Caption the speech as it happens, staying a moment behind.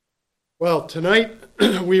Well, tonight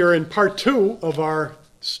we are in part 2 of our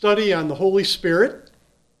study on the Holy Spirit.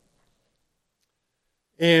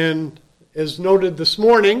 And as noted this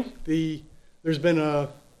morning, there's been an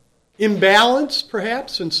imbalance,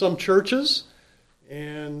 perhaps, in some churches.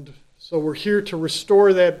 And so we're here to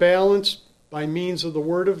restore that balance by means of the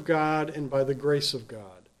Word of God and by the grace of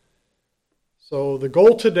God. So the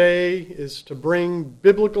goal today is to bring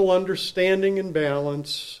biblical understanding and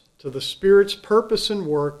balance to the Spirit's purpose and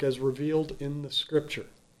work as revealed in the Scripture.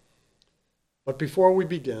 But before we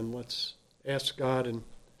begin, let's ask God and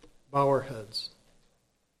bow our heads.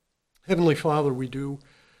 Heavenly Father, we do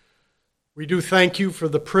thank you for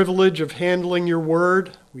the privilege of handling your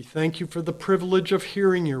word. We thank you for the privilege of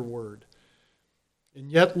hearing your word.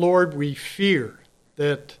 And yet, Lord, we fear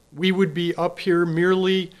that we would be up here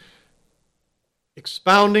merely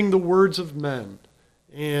expounding the words of men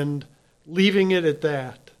and leaving it at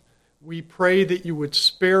that. We pray that you would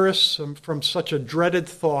spare us from such a dreaded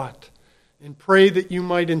thought and pray that you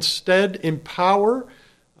might instead empower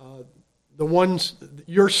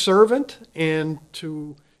your servant, and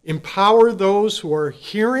to empower those who are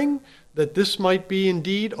hearing, that this might be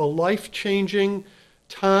indeed a life-changing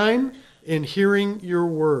time in hearing your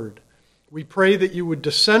word. We pray that you would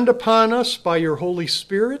descend upon us by your Holy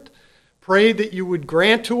Spirit. Pray that you would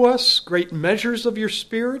grant to us great measures of your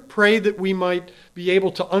Spirit. Pray that we might be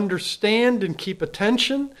able to understand and keep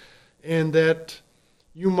attention, and that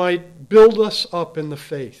you might build us up in the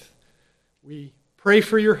faith. We pray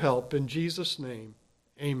for your help in Jesus' name.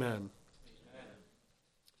 Amen.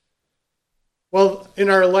 Well, in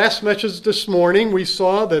our last message this morning, we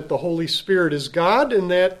saw that the Holy Spirit is God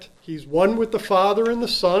and that he's one with the Father and the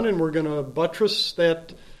Son, and we're going to buttress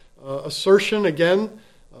that assertion again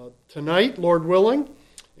tonight, Lord willing.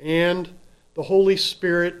 And the Holy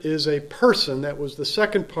Spirit is a person. That was the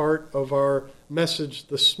second part of our message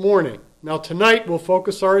this morning. Now tonight we'll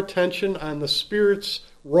focus our attention on the Spirit's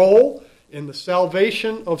role in the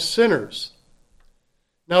salvation of sinners.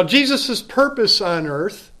 Now Jesus' purpose on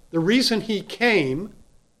earth, the reason he came,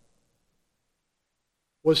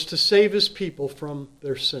 was to save his people from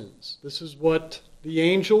their sins. This is what the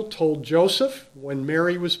angel told Joseph when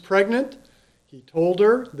Mary was pregnant. He told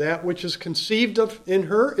her, that which is conceived in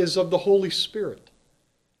her is of the Holy Spirit.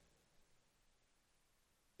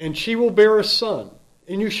 And she will bear a son,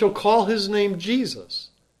 and you shall call his name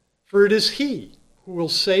Jesus, for it is he who will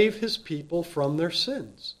save his people from their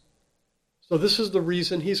sins. So this is the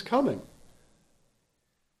reason he's coming.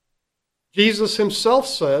 Jesus himself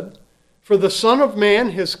said, "For the Son of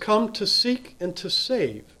Man has come to seek and to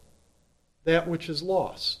save that which is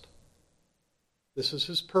lost." This is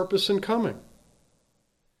his purpose in coming.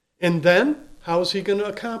 And then, how is he going to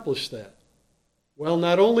accomplish that? Well,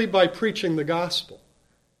 not only by preaching the gospel,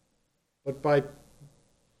 but by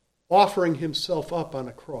offering himself up on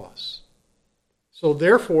a cross. So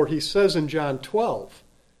therefore, he says in John 12,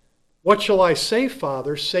 "What shall I say,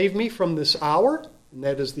 Father? Save me from this hour?" And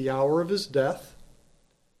that is the hour of his death.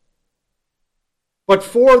 "But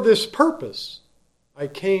for this purpose I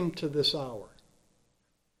came to this hour."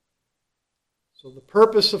 So the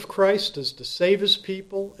purpose of Christ is to save his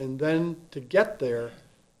people and then to get there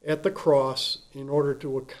at the cross in order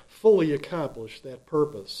to fully accomplish that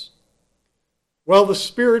purpose. Well, the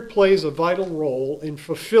Spirit plays a vital role in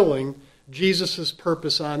fulfilling Jesus'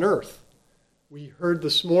 purpose on earth. We heard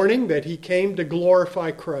this morning that he came to glorify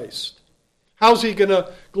Christ. How's he going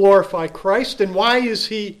to glorify Christ, and why is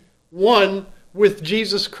he one with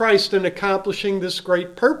Jesus Christ in accomplishing this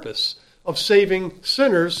great purpose of saving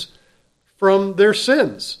sinners from their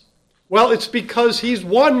sins? Well, it's because he's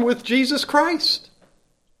one with Jesus Christ.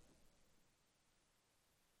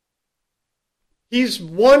 He's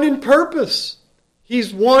one in purpose.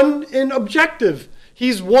 He's one in objective.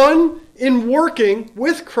 He's one in working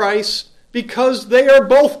with Christ because they are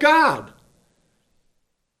both God.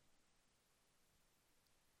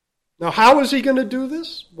 Now, how is he going to do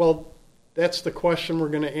this? Well, that's the question we're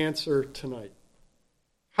going to answer tonight.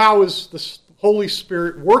 How is the Holy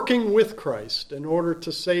Spirit working with Christ in order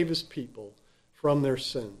to save his people from their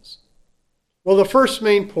sins? Well, the first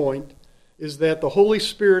main point is that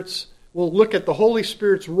we'll look at the Holy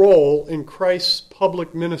Spirit's role in Christ's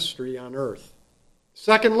public ministry on earth.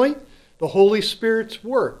 Secondly, the Holy Spirit's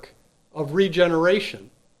work of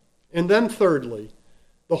regeneration. And then thirdly,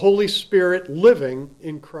 the Holy Spirit living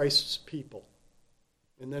in Christ's people.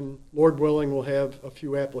 And then, Lord willing, we'll have a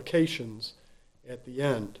few applications at the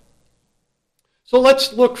end. So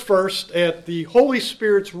let's look first at the Holy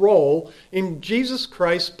Spirit's role in Jesus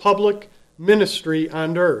Christ's public ministry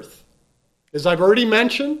on earth. As I've already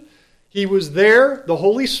mentioned, he was there, the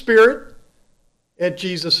Holy Spirit, at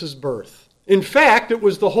Jesus' birth. In fact, it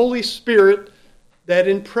was the Holy Spirit that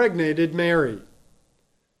impregnated Mary.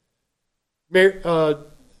 The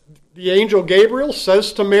angel Gabriel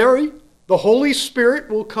says to Mary, "The Holy Spirit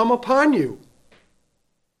will come upon you,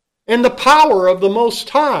 and the power of the Most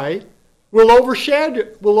High will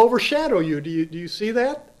overshadow you." Do you see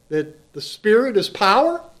that? That the Spirit is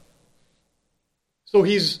power? So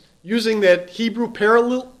he's using that Hebrew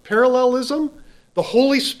parallelism. The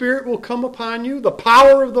Holy Spirit will come upon you. The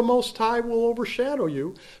power of the Most High will overshadow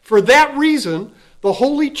you. For that reason, the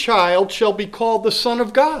Holy Child shall be called the Son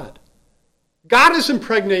of God. God is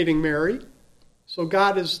impregnating Mary, so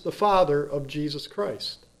God is the Father of Jesus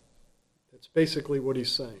Christ. That's basically what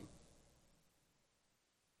he's saying.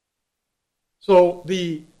 So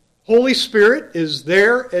the Holy Spirit is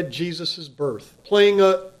there at Jesus' birth, playing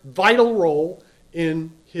a vital role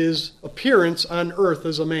in his appearance on earth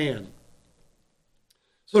as a man.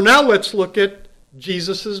 So now let's look at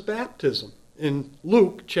Jesus' baptism in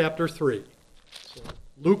Luke chapter 3. So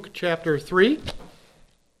Luke chapter 3.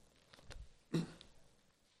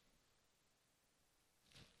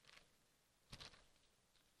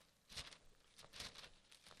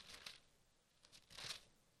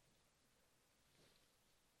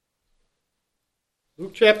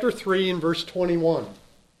 Luke chapter 3 and verse 21.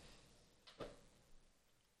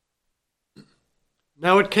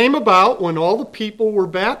 Now it came about when all the people were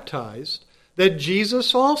baptized that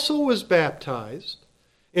Jesus also was baptized.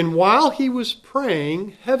 And while he was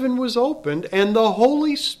praying, heaven was opened, and the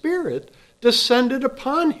Holy Spirit descended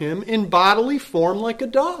upon him in bodily form like a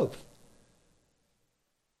dove.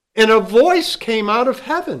 And a voice came out of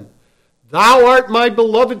heaven, "Thou art my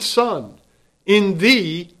beloved Son, in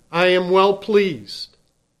thee I am well pleased."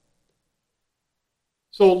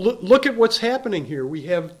 So look at what's happening here. We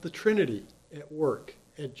have the Trinity at work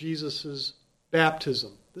at Jesus'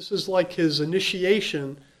 baptism. This is like his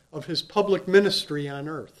initiation of his public ministry on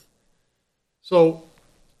earth. So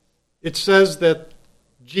it says that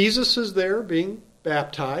Jesus is there being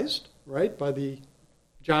baptized, right, by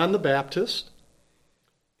John the Baptist,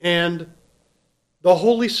 and the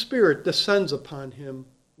Holy Spirit descends upon him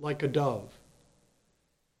like a dove.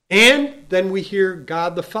 And then we hear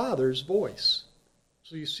God the Father's voice.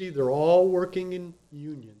 So you see, they're all working in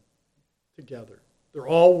union together. They're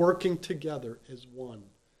all working together as one.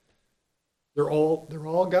 They're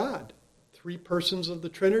all God. Three persons of the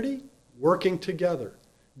Trinity working together,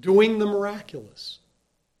 doing the miraculous,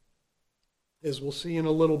 as we'll see in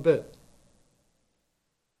a little bit.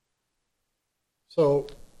 So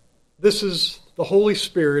this is the Holy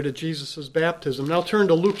Spirit at Jesus' baptism. Now turn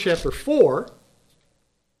to Luke chapter 4.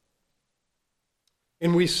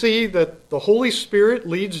 And we see that the Holy Spirit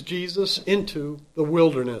leads Jesus into the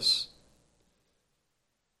wilderness.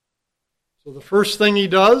 So the first thing he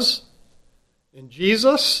does, and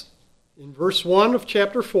Jesus, in verse 1 of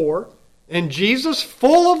chapter 4, and Jesus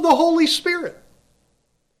full of the Holy Spirit.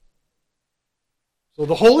 So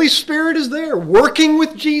the Holy Spirit is there, working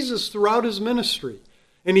with Jesus throughout his ministry.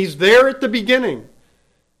 And he's there at the beginning,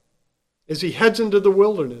 as he heads into the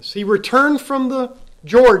wilderness. He returned from the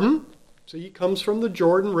Jordan. So he comes from the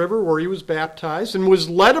Jordan River where he was baptized and was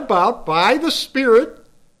led about by the Spirit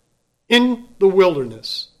in the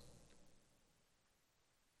wilderness.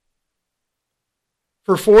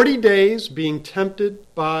 For 40 days being tempted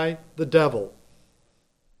by the devil.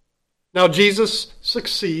 Now Jesus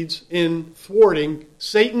succeeds in thwarting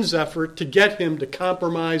Satan's effort to get him to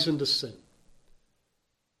compromise and to sin.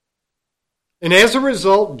 And as a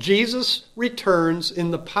result, Jesus returns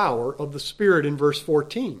in the power of the Spirit in verse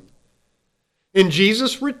 14. And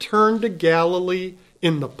Jesus returned to Galilee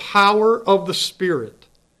in the power of the Spirit,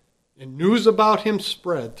 and news about him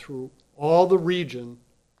spread through all the region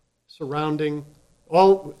throughout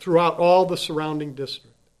all the surrounding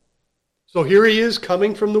district. So here he is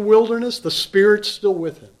coming from the wilderness, the Spirit's still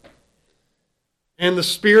with him. And the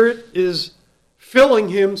Spirit is filling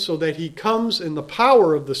him so that he comes in the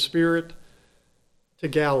power of the Spirit to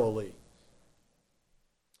Galilee.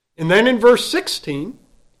 And then in verse 16,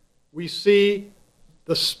 we see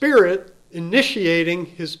the Spirit initiating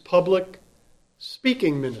his public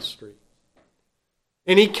speaking ministry.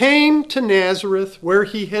 And he came to Nazareth where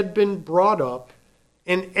he had been brought up,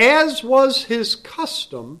 and as was his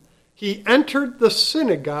custom, he entered the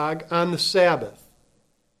synagogue on the Sabbath.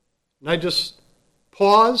 And I just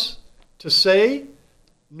pause to say,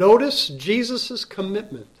 notice Jesus'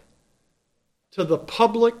 commitment to the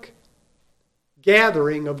public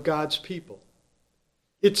gathering of God's people.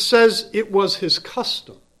 It says it was his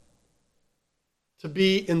custom to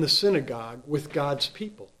be in the synagogue with God's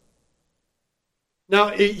people. Now,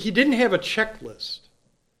 he didn't have a checklist.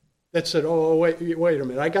 that said, oh, wait a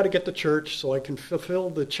minute, I got to get to church so I can fulfill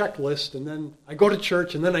the checklist, and then I go to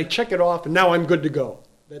church, and then I check it off, and now I'm good to go.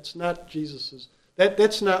 That's not Jesus's.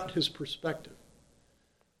 That's not his perspective.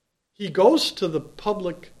 He goes to the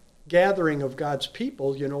public gathering of God's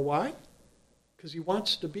people. You know why? Because he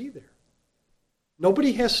wants to be there.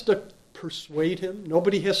 Nobody has to persuade him.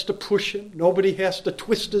 Nobody has to push him. Nobody has to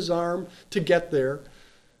twist his arm to get there.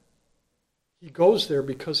 He goes there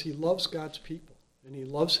because he loves God's people and he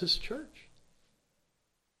loves his church.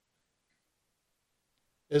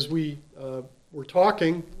 As we were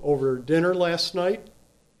talking over dinner last night,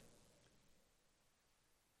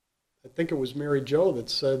 I think it was Mary Jo that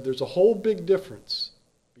said there's a whole big difference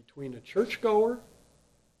between a churchgoer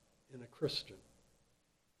and a Christian.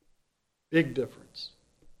 Big difference.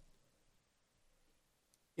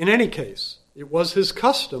 In any case, it was his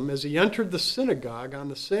custom as he entered the synagogue on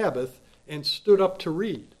the Sabbath and stood up to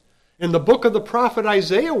read. And the book of the prophet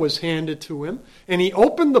Isaiah was handed to him, and he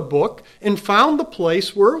opened the book and found the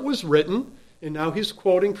place where it was written, and now he's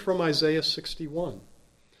quoting from Isaiah 61.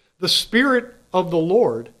 The Spirit of the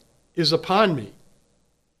Lord is upon me,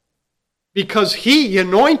 because he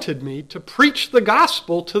anointed me to preach the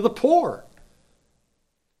gospel to the poor.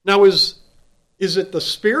 Now, is it the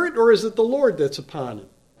Spirit or is it the Lord that's upon him?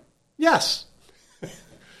 Yes.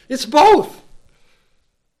 It's both.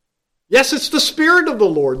 Yes, it's the Spirit of the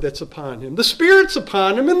Lord that's upon him. The Spirit's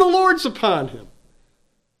upon him and the Lord's upon him.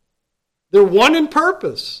 They're one in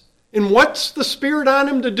purpose. And what's the Spirit on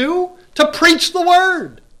him to do? To preach the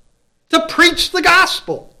word. To preach the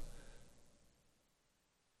gospel.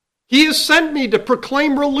 He has sent me to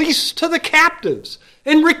proclaim release to the captives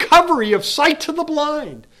and recovery of sight to the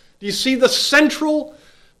blind. Do you see the central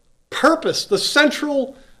purpose, the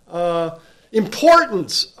central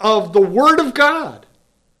importance of the Word of God?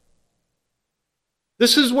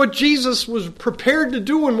 This is what Jesus was prepared to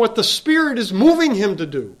do, and what the Spirit is moving him to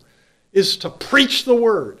do, is to preach the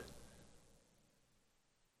Word.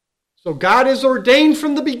 So God has ordained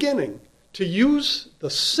from the beginning to use the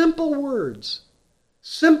simple words.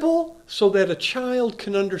 Simple so that a child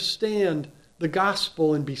can understand the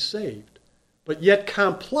gospel and be saved, but yet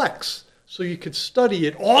complex so you could study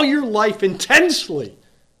it all your life intensely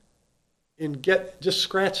and just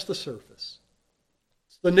scratch the surface.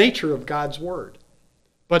 It's the nature of God's word.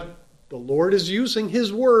 But the Lord is using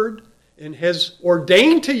his word and has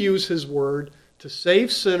ordained to use his word to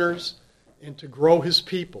save sinners and to grow his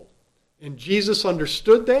people. And Jesus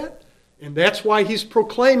understood that, and that's why he's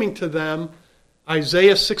proclaiming to them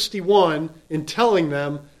Isaiah 61 and telling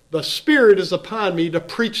them, the Spirit is upon me to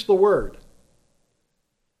preach the word.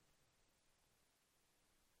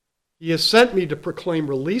 He has sent me to proclaim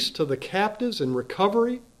release to the captives and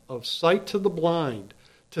recovery of sight to the blind,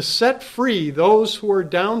 to set free those who are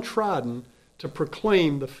downtrodden, to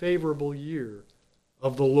proclaim the favorable year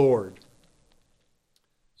of the Lord.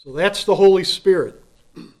 So that's the Holy Spirit.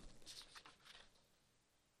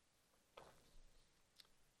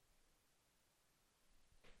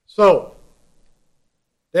 So,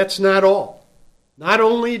 that's not all. Not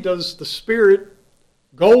only does the Spirit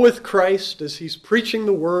go with Christ as he's preaching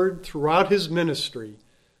the word throughout his ministry,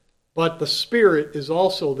 but the Spirit is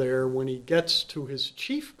also there when he gets to his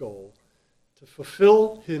chief goal, to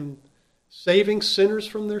fulfill him saving sinners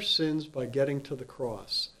from their sins by getting to the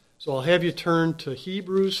cross. So I'll have you turn to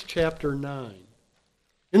Hebrews chapter 9.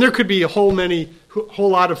 And there could be a whole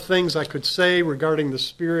lot of things I could say regarding the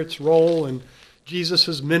Spirit's role and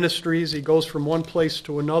Jesus' ministries. He goes from one place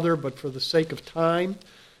to another, but for the sake of time,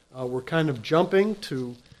 we're kind of jumping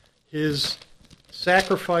to his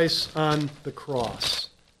sacrifice on the cross.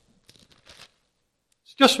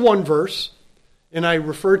 It's just one verse, and I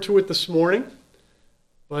referred to it this morning,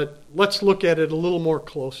 but let's look at it a little more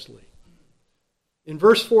closely. In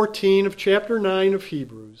verse 14 of chapter 9 of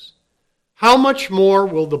Hebrews, how much more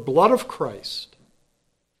will the blood of Christ,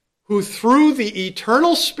 who through the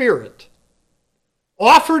eternal Spirit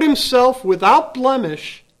offered himself without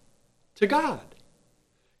blemish to God,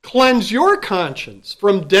 cleanse your conscience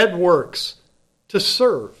from dead works to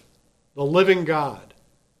serve the living God.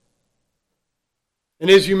 And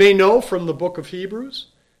as you may know from the book of Hebrews,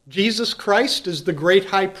 Jesus Christ is the great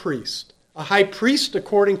high priest, a high priest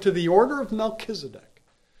according to the order of Melchizedek.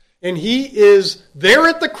 And he is there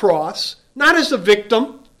at the cross, not as a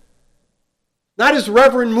victim, not as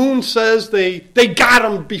Reverend Moon says they got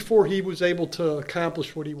him before he was able to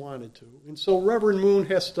accomplish what he wanted to. And so Reverend Moon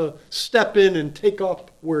has to step in and take up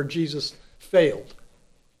where Jesus failed.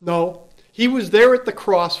 No, he was there at the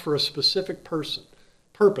cross for a specific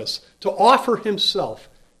purpose, to offer himself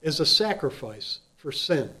as a sacrifice for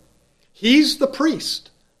sin. He's the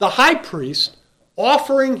priest, the high priest,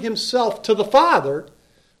 offering himself to the Father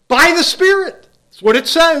by the Spirit. That's what it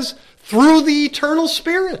says, through the eternal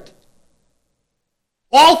Spirit.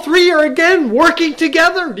 All three are again working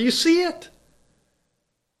together. Do you see it?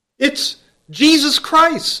 It's Jesus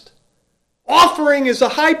Christ offering as a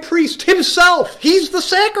high priest himself. He's the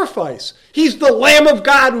sacrifice. He's the Lamb of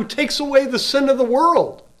God who takes away the sin of the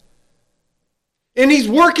world. And he's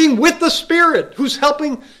working with the Spirit who's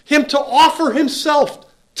helping him to offer himself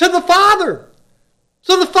to the Father.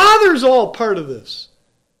 So the Father's all part of this.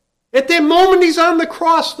 At that moment he's on the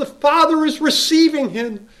cross, the Father is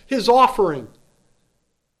receiving his offering.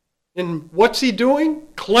 And what's he doing?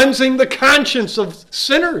 Cleansing the conscience of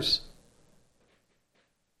sinners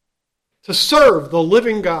to serve the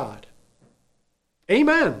living God.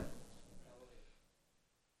 Amen.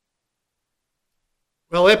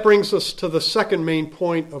 Well, that brings us to the second main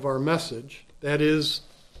point of our message. That is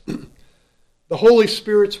the Holy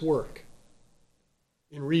Spirit's work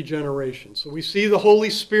in regeneration. So we see the Holy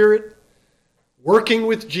Spirit working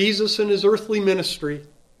with Jesus in his earthly ministry.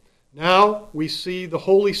 Now we see the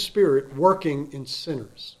Holy Spirit working in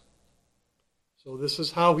sinners. So this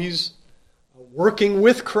is how he's working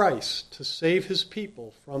with Christ to save his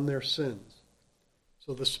people from their sins.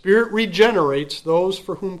 So the Spirit regenerates those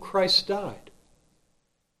for whom Christ died.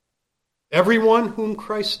 Everyone whom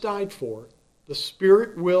Christ died for, the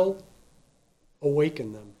Spirit will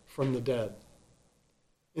awaken them from the dead.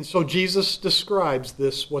 And so Jesus describes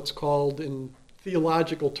this, what's called in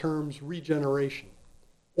theological terms, regeneration,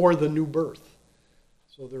 or the new birth.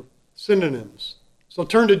 So they're synonyms. So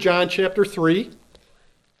turn to John chapter 3.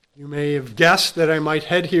 You may have guessed that I might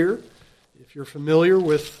head here. If you're familiar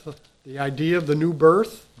with the idea of the new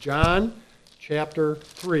birth, John chapter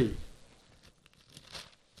 3.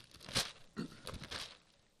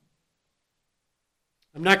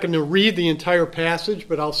 I'm not going to read the entire passage,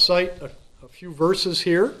 but I'll cite a few verses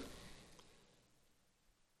here.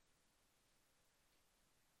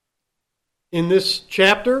 In this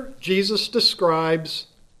chapter, Jesus describes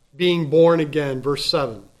being born again, verse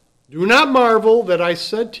 7. Do not marvel that I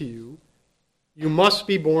said to you, you must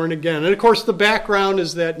be born again. And of course the background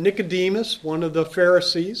is that Nicodemus, one of the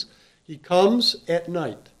Pharisees, he comes at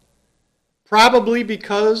night. Probably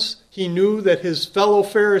because he knew that his fellow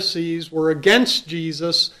Pharisees were against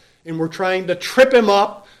Jesus and were trying to trip him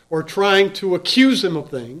up or trying to accuse him of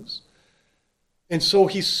things. And so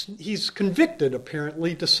he's convicted,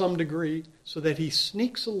 apparently, to some degree, so that he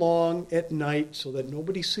sneaks along at night so that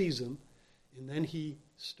nobody sees him, and then he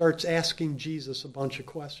starts asking Jesus a bunch of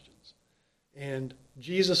questions. And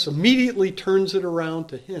Jesus immediately turns it around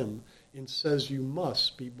to him and says, you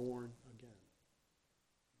must be born again.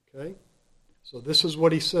 Okay? So this is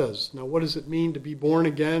what he says. Now, what does it mean to be born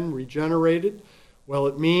again, regenerated? Well,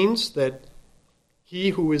 it means that he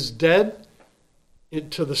who is dead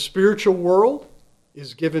to the spiritual world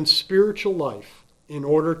is given spiritual life in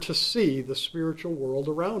order to see the spiritual world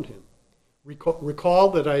around him.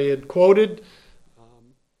 Recall that I had quoted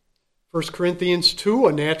 1 Corinthians 2,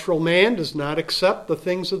 a natural man does not accept the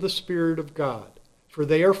things of the Spirit of God, for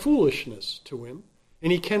they are foolishness to him,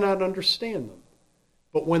 and he cannot understand them.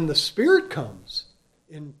 But when the Spirit comes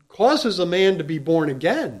and causes a man to be born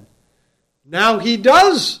again, now he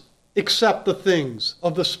does accept the things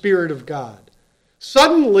of the Spirit of God.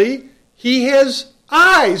 Suddenly, he has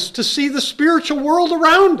eyes to see the spiritual world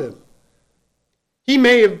around him. He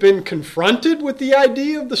may have been confronted with the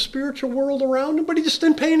idea of the spiritual world around him, but he just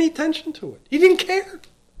didn't pay any attention to it. He didn't care.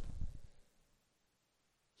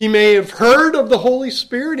 He may have heard of the Holy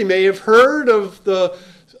Spirit. He may have heard of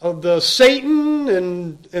the Satan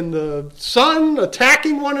and the Son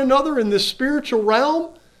attacking one another in this spiritual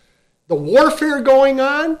realm, the warfare going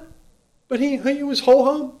on, but he was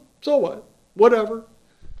ho-hum. So what? Whatever.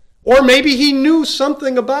 Or maybe he knew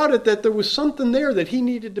something about it, that there was something there that he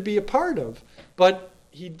needed to be a part of, but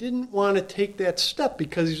he didn't want to take that step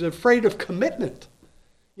because he's afraid of commitment.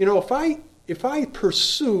 You know, if I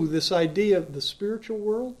pursue this idea of the spiritual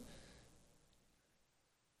world,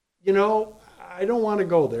 you know, I don't want to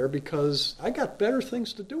go there because I got better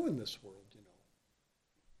things to do in this world, you know.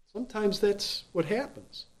 Sometimes that's what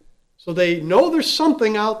happens. So they know there's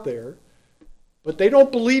something out there, but they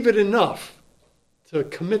don't believe it enough to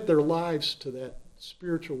commit their lives to that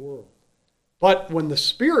spiritual world. But when the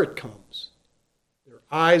Spirit comes, their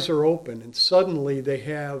eyes are open, and suddenly they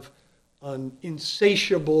have an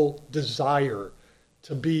insatiable desire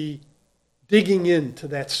to be digging into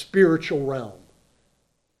that spiritual realm.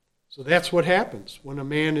 So that's what happens when a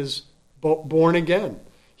man is born again.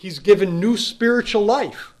 He's given new spiritual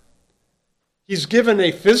life. He's given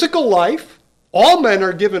a physical life. All men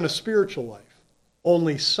are given a spiritual life.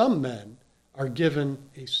 Only some men are given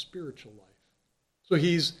a spiritual life. So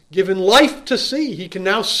he's given life to see. He can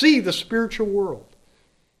now see the spiritual world.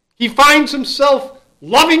 He finds himself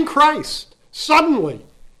loving Christ. Suddenly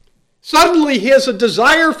he has a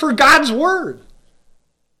desire for God's word.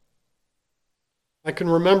 I can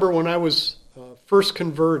remember when I was first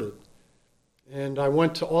converted, and I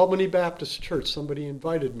went to Albany Baptist Church. Somebody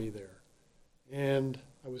invited me there. And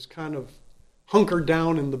I was kind of hunkered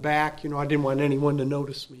down in the back. I didn't want anyone to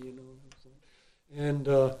notice me, And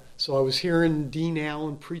so I was hearing Dean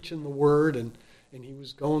Allen preaching the word, and he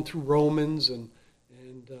was going through Romans, and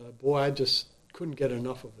boy, I just couldn't get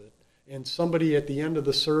enough of it. And somebody at the end of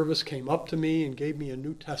the service came up to me and gave me a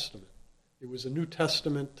New Testament. It was a New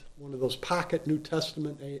Testament, one of those pocket New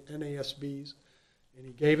Testament NASBs, and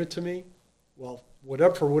he gave it to me. Well,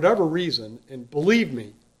 for whatever reason, and believe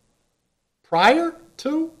me, prior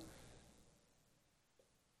to,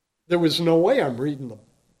 there was no way I'm reading them.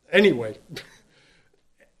 Anyway,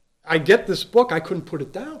 I get this book, I couldn't put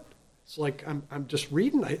it down. It's like I'm just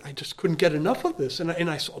reading. I just couldn't get enough of this. And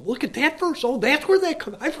I saw, look at that verse. Oh, that's where that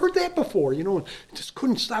comes. I've heard that before, and I just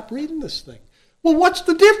couldn't stop reading this thing. Well, what's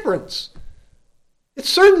the difference? It's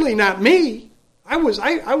certainly not me. I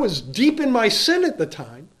was deep in my sin at the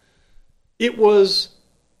time. It was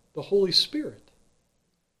the Holy Spirit.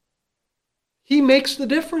 He makes the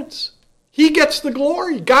difference. He gets the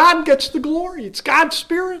glory. God gets the glory. It's God's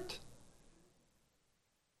Spirit.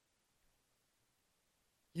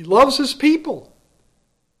 He loves his people.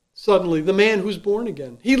 Suddenly, the man who's born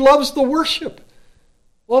again. He loves the worship.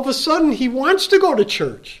 All of a sudden, he wants to go to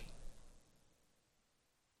church.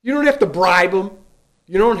 You don't have to bribe him.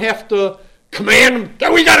 You don't have to command him,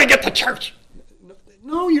 that we got to get to church.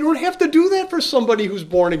 No, you don't have to do that for somebody who's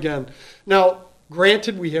born again. Now,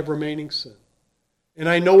 granted, we have remaining sin. And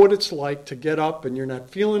I know what it's like to get up and you're not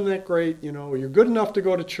feeling that great, you're good enough to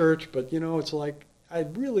go to church, but, it's like,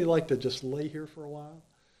 I'd really like to just lay here for a while.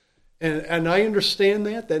 And I understand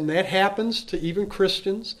that, and that happens to even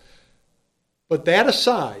Christians. But that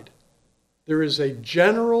aside, there is a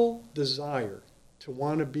general desire to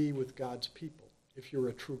want to be with God's people if you're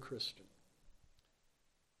a true Christian.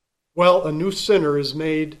 Well, a new sinner is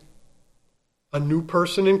made a new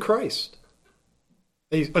person in Christ.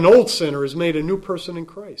 An old sinner is made a new person in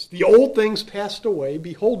Christ. The old things passed away.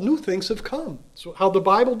 Behold, new things have come. So how the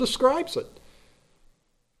Bible describes it.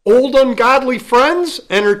 Old ungodly friends,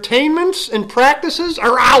 entertainments, and practices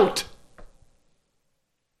are out.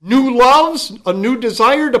 New loves, a new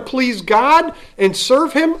desire to please God and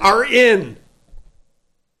serve him are in.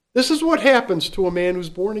 This is what happens to a man who's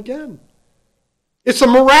born again. It's a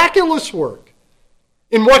miraculous work.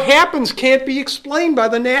 And what happens can't be explained by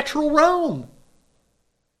the natural realm.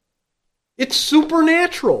 It's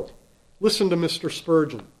supernatural. Listen to Mr.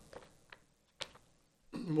 Spurgeon.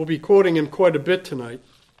 We'll be quoting him quite a bit tonight.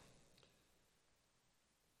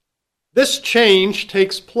 This change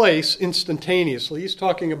takes place instantaneously. He's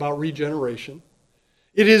talking about regeneration.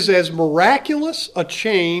 It is as miraculous a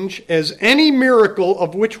change as any miracle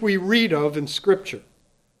of which we read of in Scripture.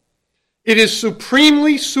 It is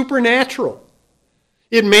supremely supernatural.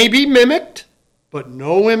 It may be mimicked, but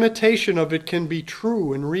no imitation of it can be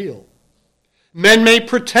true and real. Men may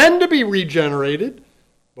pretend to be regenerated,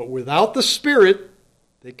 but without the Spirit,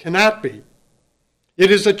 they cannot be.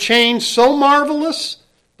 It is a change so marvelous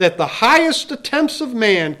that the highest attempts of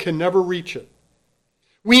man can never reach it.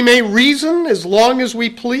 We may reason as long as we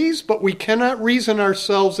please, but we cannot reason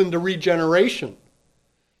ourselves into regeneration.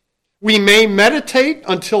 We may meditate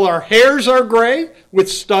until our hairs are gray with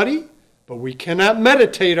study, but we cannot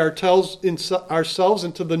meditate ourselves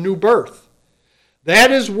into the new birth.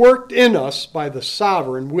 That is worked in us by the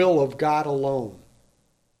sovereign will of God alone.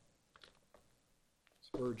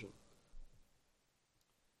 Spurgeon.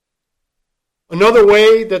 Another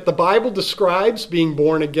way that the Bible describes being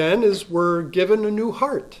born again is we're given a new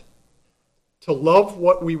heart to love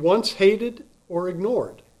what we once hated or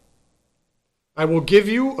ignored. I will give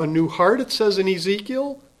you a new heart, it says in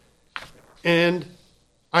Ezekiel, and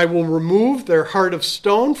I will remove their heart of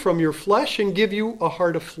stone from your flesh and give you a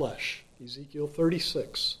heart of flesh. Ezekiel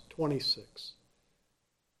 36:26.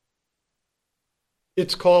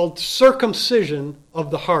 It's called circumcision of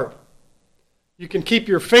the heart. You can keep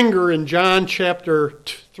your finger in John chapter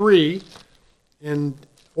 3,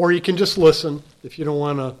 or you can just listen if you don't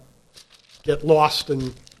want to get lost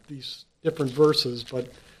in these different verses. But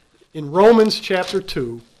in Romans chapter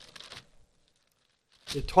 2,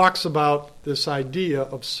 it talks about this idea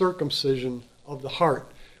of circumcision of the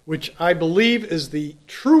heart, which I believe is the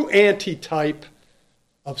true antitype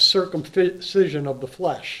of circumcision of the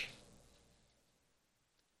flesh.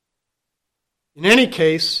 In any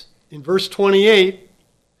case, in verse 28,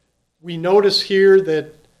 we notice here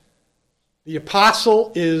that the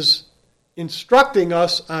apostle is instructing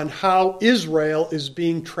us on how Israel is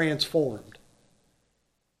being transformed.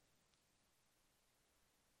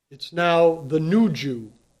 It's now the new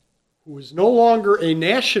Jew, who is no longer a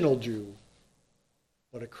national Jew,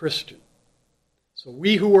 but a Christian. So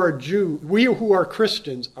we who are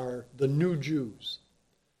Christians are the new Jews.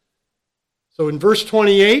 So in verse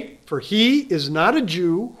 28, for he is not a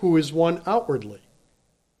Jew who is one outwardly.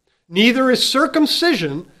 Neither is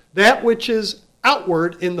circumcision that which is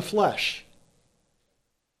outward in the flesh.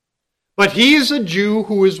 But he is a Jew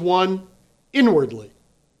who is one inwardly.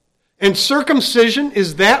 And circumcision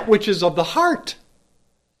is that which is of the heart,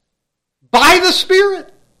 by the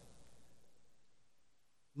Spirit,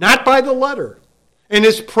 not by the letter. And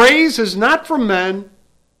his praise is not from men,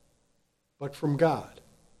 but from God.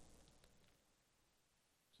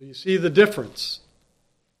 So you see the difference.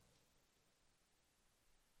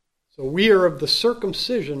 So we are of the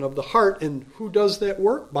circumcision of the heart, and who does that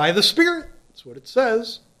work? By the Spirit. That's what it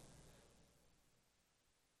says.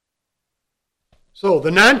 So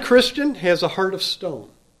the non-Christian has a heart of stone.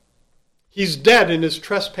 He's dead in his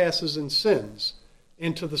trespasses and sins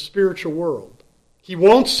into the spiritual world. He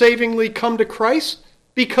won't savingly come to Christ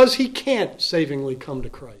because he can't savingly come to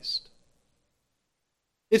Christ.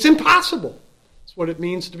 It's impossible. That's what it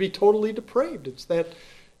means to be totally depraved. It's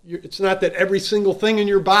not that every single thing in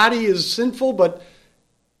your body is sinful, but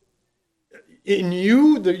in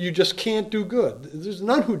you, that you just can't do good. There's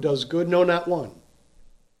none who does good, no, not one.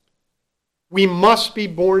 We must be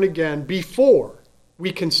born again before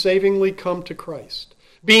we can savingly come to Christ.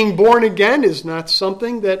 Being born again is not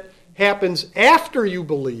something that happens after you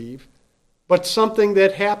believe, but something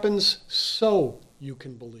that happens so you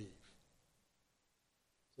can believe.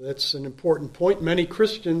 That's an important point. Many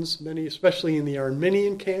Christians, especially in the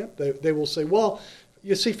Arminian camp, they will say, well,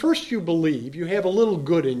 you see, first you believe, you have a little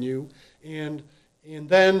good in you, and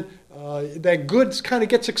then that good kind of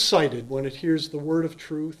gets excited when it hears the word of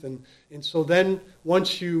truth, and so then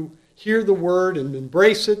once you hear the word and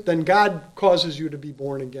embrace it, then God causes you to be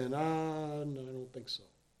born again. No, I don't think so.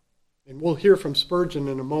 And we'll hear from Spurgeon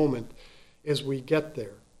in a moment as we get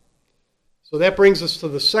there. So that brings us to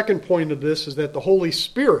the second point of this, is that the Holy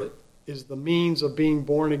Spirit is the means of being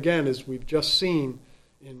born again, as we've just seen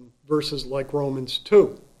in verses like Romans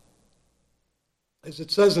 2. As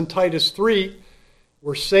it says in Titus 3,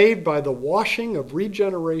 we're saved by the washing of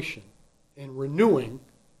regeneration and renewing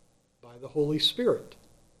by the Holy Spirit.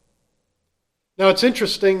 Now it's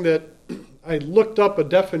interesting that I looked up a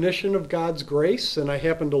definition of God's grace, and I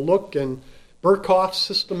happened to look in Berkhof's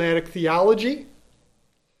Systematic Theology.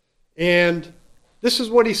 And this is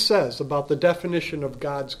what he says about the definition of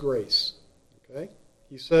God's grace. Okay?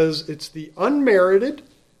 He says it's the unmerited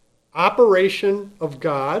operation of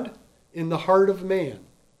God in the heart of man.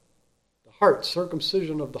 The heart,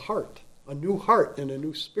 circumcision of the heart, a new heart and a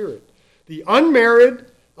new spirit. The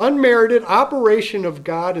unmerited operation of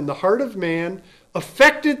God in the heart of man,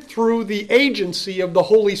 effected through the agency of the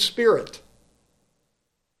Holy Spirit.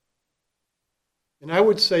 And I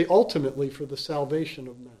would say ultimately for the salvation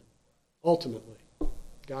of men. Ultimately,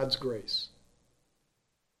 God's grace.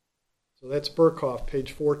 So that's Berkhof,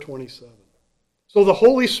 page 427. So the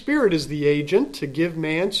Holy Spirit is the agent to give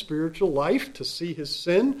man spiritual life, to see his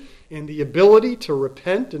sin, and the ability to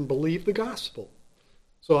repent and believe the gospel.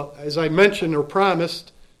 So as I mentioned or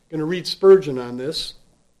promised, I'm going to read Spurgeon on this.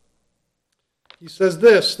 He says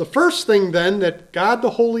this: the first thing then that God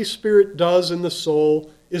the Holy Spirit does in the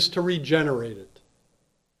soul is to regenerate it.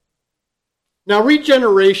 Now,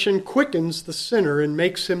 regeneration quickens the sinner and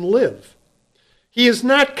makes him live. He is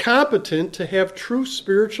not competent to have true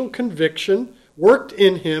spiritual conviction worked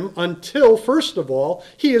in him until, first of all,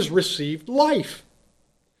 he has received life.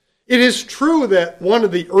 It is true that one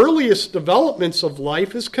of the earliest developments of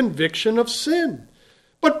life is conviction of sin.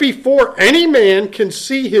 But before any man can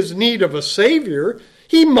see his need of a Savior,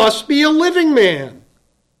 he must be a living man.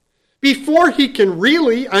 Before he can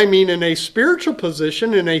really, in a spiritual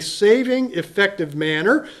position, in a saving, effective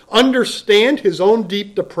manner, understand his own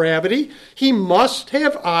deep depravity, he must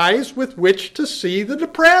have eyes with which to see the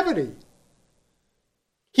depravity.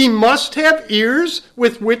 He must have ears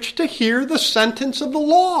with which to hear the sentence of the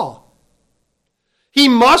law. He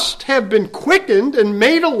must have been quickened and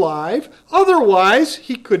made alive, otherwise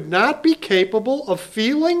he could not be capable of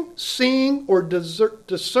feeling, seeing, or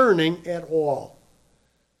discerning at all.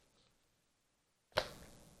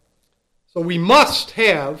 So we must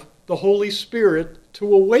have the Holy Spirit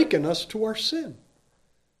to awaken us to our sin.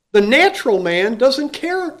 The natural man doesn't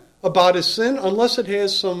care about his sin unless it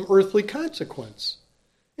has some earthly consequence.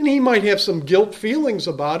 And he might have some guilt feelings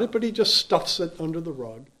about it, but he just stuffs it under the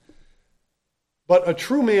rug. But a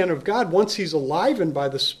true man of God, once he's enlivened by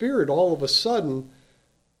the Spirit, all of a sudden,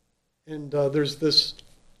 and there's this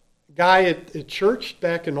guy at church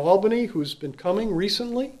back in Albany who's been coming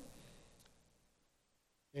recently,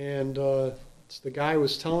 and it's the guy I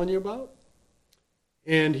was telling you about.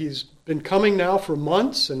 And he's been coming now for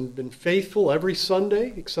months and been faithful every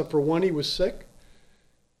Sunday, except for when he was sick.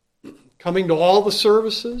 Coming to all the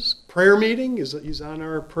services, prayer meeting, he's on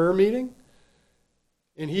our prayer meeting.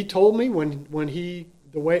 And he told me when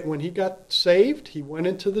he got saved, he went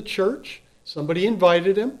into the church. Somebody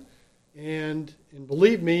invited him, and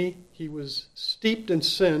believe me, he was steeped in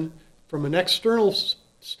sin from an external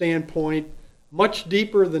standpoint, much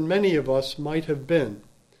deeper than many of us might have been.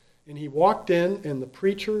 And he walked in, and the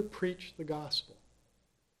preacher preached the gospel.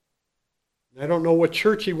 And I don't know what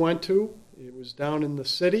church he went to. It was down in the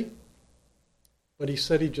city. But he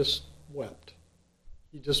said he just wept.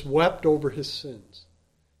 He just wept over his sins.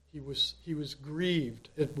 He was grieved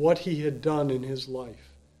at what he had done in his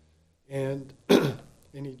life. And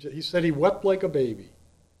he said he wept like a baby.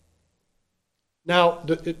 Now,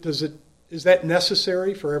 is that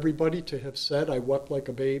necessary for everybody to have said, I wept like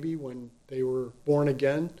a baby when they were born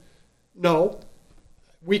again? No.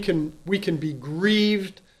 We can be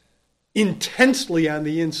grieved intensely on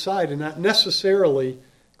the inside and not necessarily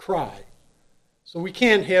cry. So we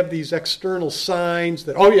can't have these external signs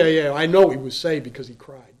that, oh, yeah, I know he was saved because he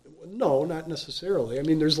cried. No, not necessarily. I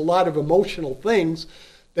mean, there's a lot of emotional things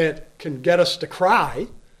that can get us to cry,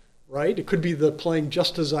 right? It could be the playing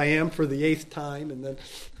Just As I Am for the 8th time, and then,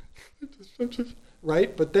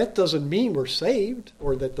 right? But that doesn't mean we're saved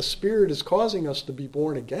or that the Spirit is causing us to be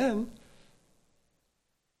born again.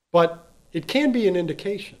 But it can be an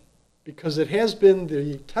indication, because it has been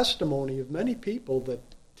the testimony of many people that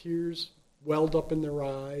tears welled up in their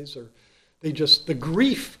eyes, or the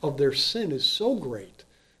grief of their sin is so great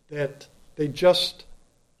that they just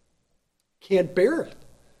can't bear it.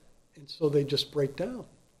 And so they just break down.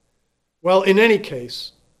 Well, in any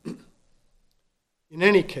case, the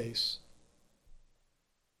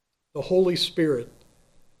Holy Spirit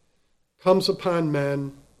comes upon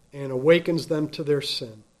men and awakens them to their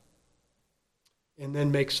sin and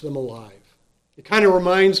then makes them alive. It kind of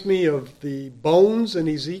reminds me of the bones in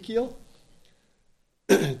Ezekiel.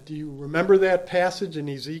 Do you remember that passage in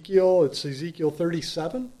Ezekiel? It's Ezekiel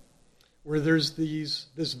 37, where there's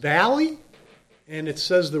this valley, and it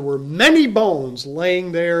says there were many bones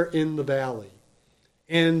laying there in the valley,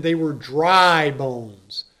 and they were dry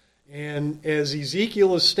bones. And as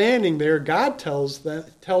Ezekiel is standing there, God tells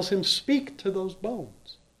him, speak to those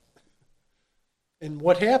bones. And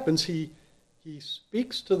what happens? He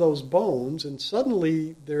speaks to those bones, and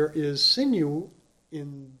suddenly there is sinew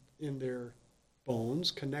in their bones,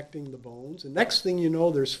 connecting the bones. And next thing you know,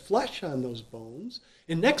 there's flesh on those bones.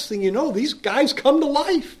 And next thing you know, these guys come to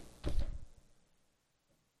life.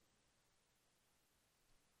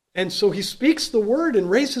 And so he speaks the word and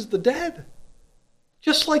raises the dead.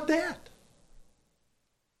 Just like that.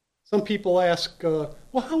 Some people ask, well,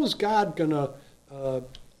 how is God going to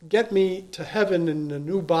get me to heaven in a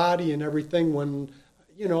new body and everything when,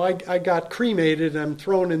 I got cremated and I'm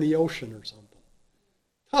thrown in the ocean or something?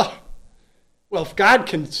 Huh. Well, if God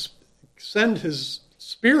can send his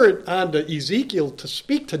Spirit onto Ezekiel to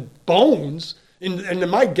speak to bones, and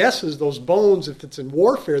my guess is those bones, if it's in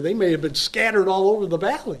warfare, they may have been scattered all over the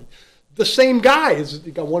valley. The same guy,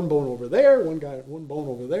 you got one bone over there, one bone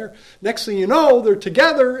over there. Next thing you know, they're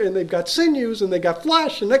together, and they've got sinews, and they got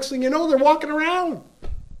flesh, and next thing you know, they're walking around.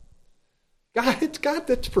 God, it's God.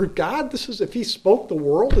 That's for God. This is, if he spoke the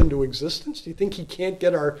world into existence, do you think he can't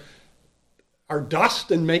get our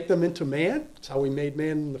dust and make them into man? That's how he made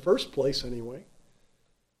man in the first place anyway.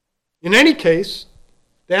 In any case,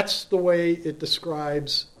 that's the way it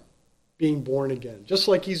describes being born again, just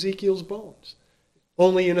like Ezekiel's bones,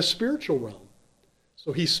 only in a spiritual realm.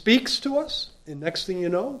 So he speaks to us, and next thing you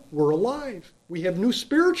know, we're alive. We have new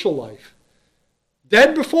spiritual life.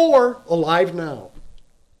 Dead before, alive now.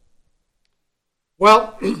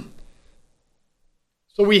 Well,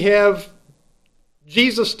 so we have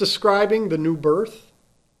Jesus describing the new birth,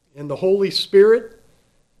 and the Holy Spirit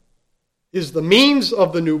is the means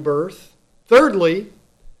of the new birth. Thirdly,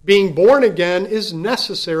 being born again is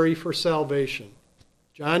necessary for salvation.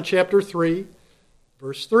 John chapter 3,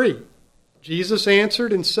 verse 3. Jesus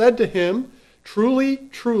answered and said to him, "Truly,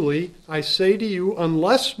 truly, I say to you,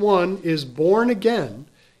 unless one is born again,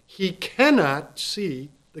 he cannot see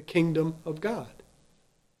the kingdom of God."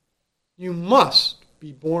 You must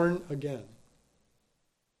be born again.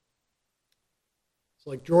 It's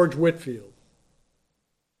like George Whitefield.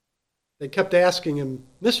 They kept asking him,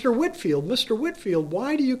 Mr. Whitfield,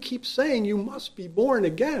 why do you keep saying you must be born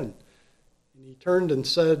again? And he turned and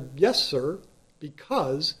said, yes, sir,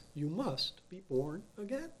 because you must be born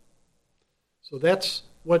again. So that's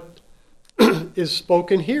what is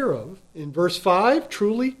spoken here of. In verse 5,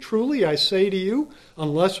 truly, truly, I say to you,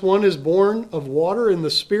 unless one is born of water and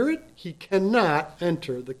the Spirit, he cannot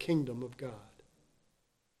enter the kingdom of God.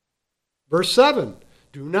 Verse 7,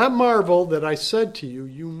 do not marvel that I said to you,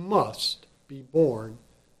 you must be born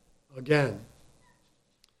again.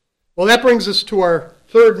 Well, that brings us to our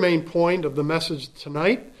third main point of the message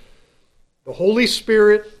tonight, the Holy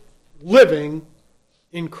Spirit living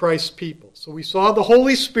in Christ's people. So we saw the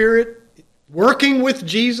Holy Spirit working with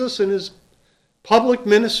Jesus in his public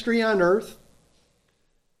ministry on earth.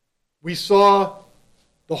 We saw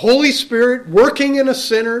the Holy Spirit working in a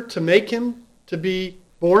sinner to make him to be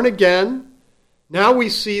born again. Now we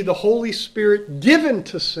see the Holy Spirit given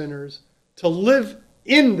to sinners to live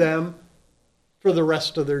in them for the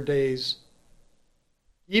rest of their days,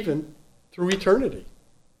 even through eternity.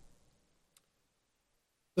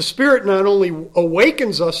 The Spirit not only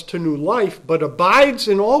awakens us to new life, but abides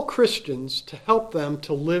in all Christians to help them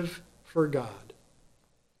to live for God.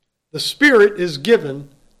 The Spirit is given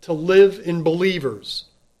to live in believers.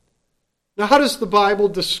 Now, how does the Bible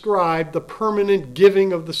describe the permanent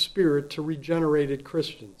giving of the Spirit to regenerated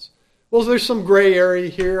Christians? Well, there's some gray area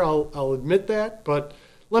here, I'll admit that, but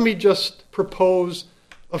let me just propose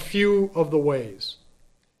a few of the ways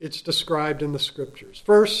it's described in the Scriptures.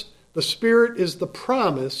 First, the Spirit is the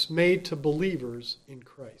promise made to believers in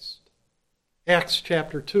Christ. Acts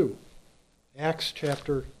chapter 2. Acts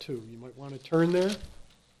chapter 2. You might want to turn there.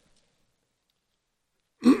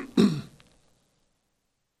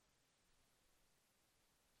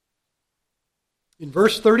 In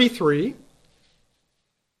verse 33,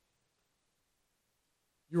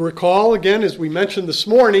 you recall, again, as we mentioned this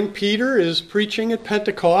morning, Peter is preaching at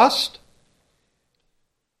Pentecost.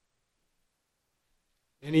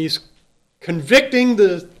 And he's convicting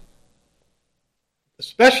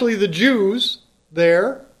especially the Jews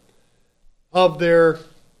there, of their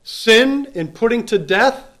sin in putting to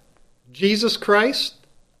death Jesus Christ.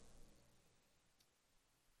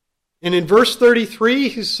 And in verse 33,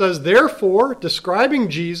 he says, therefore, describing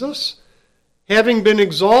Jesus, having been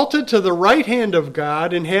exalted to the right hand of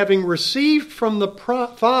God, and having received from the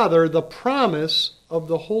Father the promise of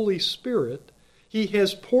the Holy Spirit, he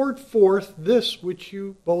has poured forth this which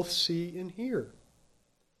you both see and hear.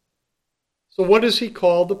 So what does he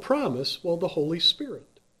call the promise? Well, the Holy Spirit.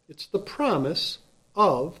 It's the promise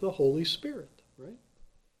of the Holy Spirit, right?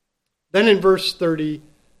 Then in verse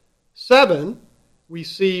 37, we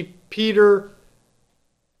see Peter,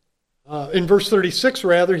 in verse 36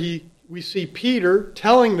 rather, we see Peter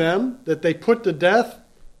telling them that they put to death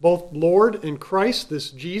both Lord and Christ,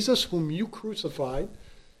 this Jesus whom you crucified,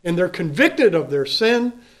 and they're convicted of their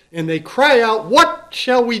sin, and they cry out, what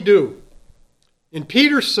shall we do? And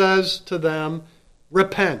Peter says to them,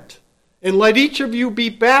 repent, and let each of you be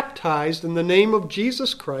baptized in the name of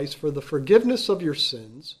Jesus Christ for the forgiveness of your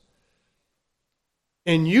sins,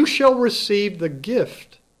 and you shall receive the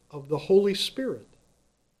gift of the Holy Spirit.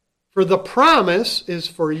 For the promise is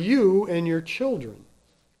for you and your children.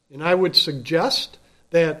 And I would suggest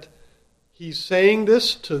that he's saying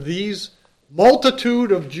this to these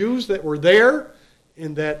multitude of Jews that were there,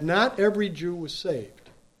 and that not every Jew was saved.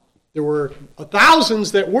 There were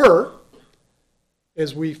thousands that were,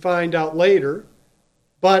 as we find out later,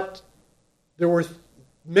 but there were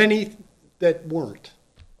many that weren't.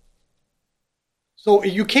 So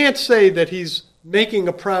you can't say that he's making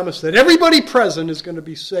a promise that everybody present is going to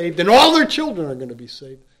be saved and all their children are going to be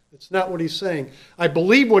saved. That's not what he's saying. I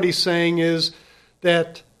believe what he's saying is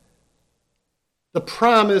that the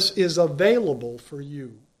promise is available for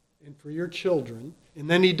you and for your children. And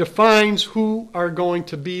then he defines who are going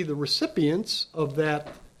to be the recipients of that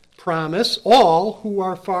promise. All who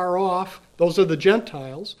are far off, those are the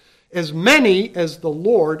Gentiles, as many as the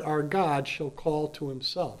Lord our God shall call to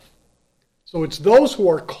himself. So it's those who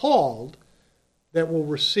are called that will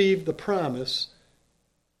receive the promise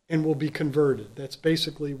and will be converted. That's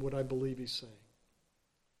basically what I believe he's saying.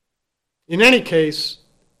 In any case,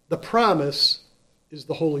 the promise is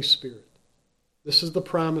the Holy Spirit. This is the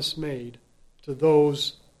promise made to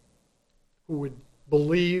those who would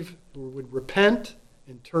believe, who would repent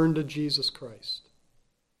and turn to Jesus Christ.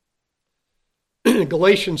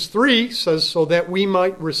 Galatians 3 says, so that we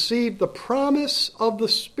might receive the promise of the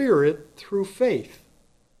Spirit through faith.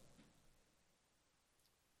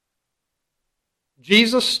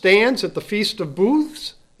 Jesus stands at the Feast of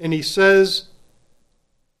Booths, and he says,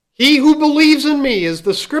 He who believes in me, as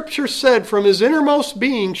the Scripture said, from his innermost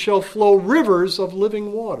being shall flow rivers of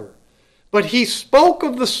living water. But he spoke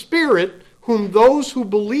of the Spirit whom those who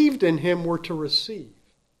believed in him were to receive.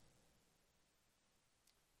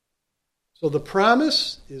 So the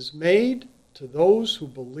promise is made to those who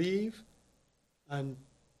believe on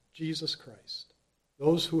Jesus Christ,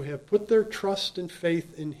 those who have put their trust and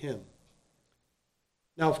faith in him.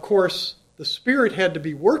 Now, of course, the Spirit had to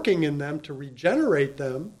be working in them to regenerate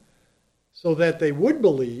them so that they would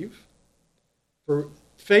believe. For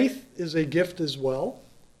faith is a gift as well.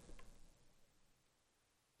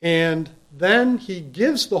 And then he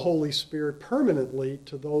gives the Holy Spirit permanently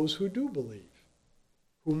to those who do believe,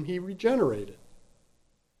 whom he regenerated.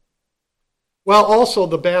 Well, also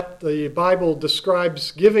the Bible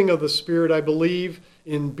describes giving of the Spirit, I believe,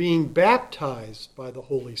 in being baptized by the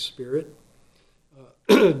Holy Spirit.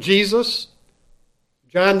 Jesus,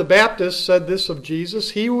 John the Baptist said this of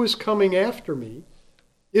Jesus, "He who is coming after me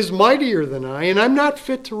is mightier than I, and I'm not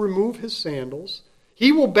fit to remove his sandals.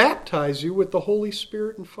 He will baptize you with the Holy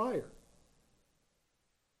Spirit and fire."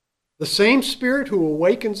 The same Spirit who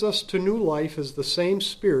awakens us to new life is the same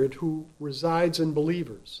Spirit who resides in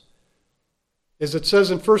believers. As it says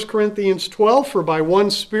in 1 Corinthians 12, "For by one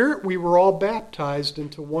Spirit we were all baptized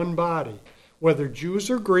into one body. Whether Jews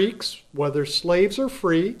or Greeks, whether slaves or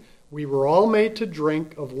free, we were all made to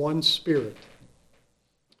drink of one Spirit."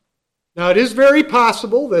 Now it is very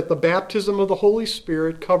possible that the baptism of the Holy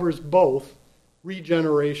Spirit covers both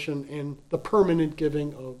regeneration and the permanent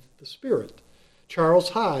giving of the Spirit. Charles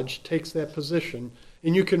Hodge takes that position,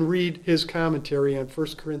 and you can read his commentary on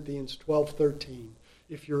 1 Corinthians 12:13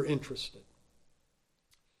 if you're interested.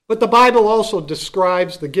 But the Bible also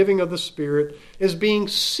describes the giving of the Spirit as being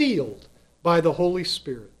sealed by the Holy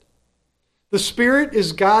Spirit. The Spirit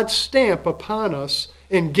is God's stamp upon us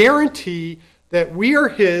and guarantee that we are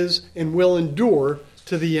his and will endure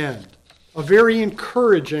to the end. A very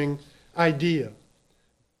encouraging idea. It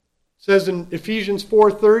says in Ephesians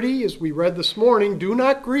 4:30, as we read this morning, "Do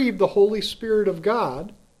not grieve the Holy Spirit of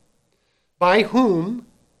God, by whom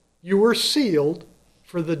you were sealed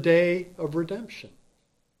for the day of redemption."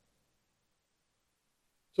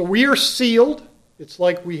 So we are sealed. It's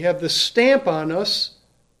like we have this stamp on us.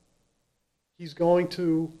 He's going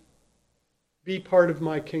to be part of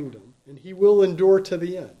my kingdom, and he will endure to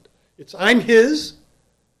the end. I'm his,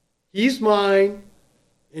 he's mine,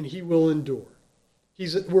 and he will endure.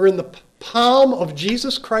 We're in the palm of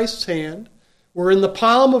Jesus Christ's hand. We're in the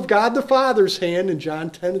palm of God the Father's hand. In John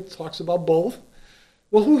 10, it talks about both.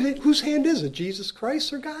 Well, whose hand is it? Jesus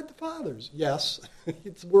Christ's or God the Father's? Yes,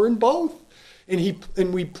 we're in both. And he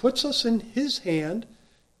puts us in his hand,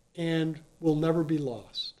 and we'll never be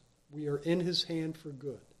lost. We are in his hand for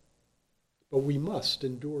good. But we must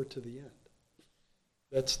endure to the end.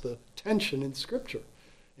 That's the tension in Scripture.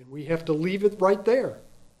 And we have to leave it right there.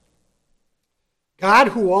 God,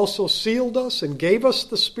 who also sealed us and gave us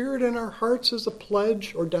the Spirit in our hearts as a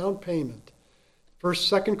pledge or down payment.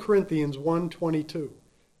 2 Corinthians 1:22.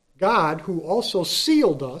 God, who also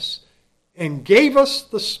sealed us and gave us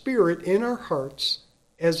the Spirit in our hearts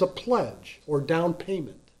as a pledge or down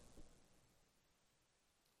payment.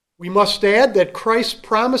 We must add that Christ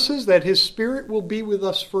promises that his Spirit will be with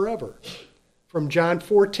us forever. From John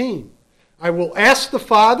 14, "I will ask the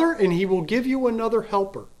Father, and he will give you another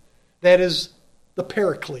helper." That is the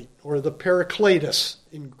Paraclete, or the Parakletos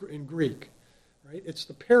in Greek. Right? It's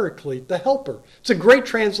the Paraclete, the helper. It's a great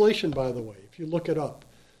translation, by the way, if you look it up.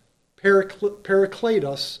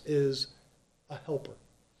 Parakletos is a helper,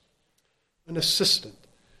 an assistant,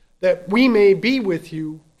 that we may be with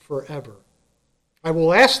you forever. "I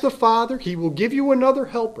will ask the Father, he will give you another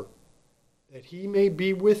helper, that he may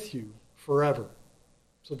be with you forever."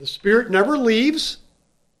 So the Spirit never leaves.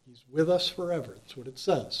 He's with us forever. That's what it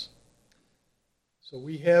says. So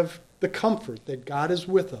we have the comfort that God is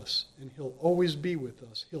with us, and he'll always be with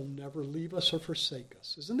us. He'll never leave us or forsake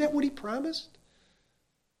us. Isn't that what he promised?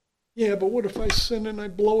 Yeah, but what if I sin and I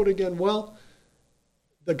blow it again? Well,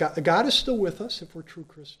 God is still with us if we're true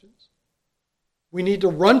Christians. We need to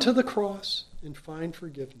run to the cross and find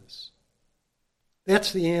forgiveness.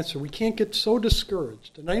 That's the answer. We can't get so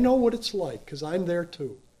discouraged. And I know what it's like, because I'm there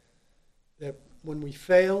too. That when we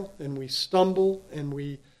fail and we stumble and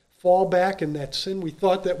we fall back in that sin we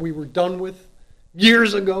thought that we were done with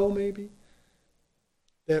years ago maybe,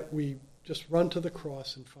 that we just run to the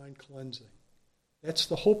cross and find cleansing. That's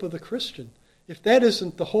the hope of the Christian. If that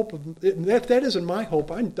isn't my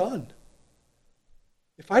hope, I'm done.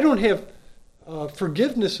 If I don't have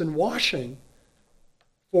forgiveness and washing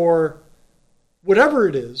for whatever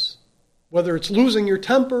it is, whether it's losing your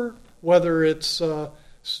temper, whether it's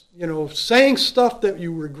saying stuff that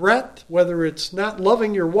you regret, whether it's not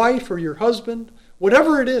loving your wife or your husband,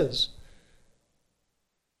 whatever it is,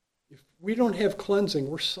 if we don't have cleansing,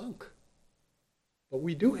 we're sunk. But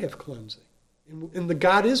we do have cleansing. And the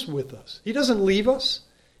God is with us. He doesn't leave us.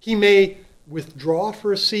 He may withdraw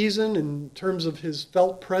for a season in terms of his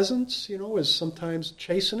felt presence, as sometimes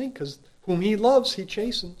chastening, because whom he loves, he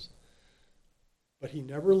chastens. But he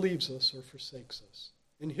never leaves us or forsakes us.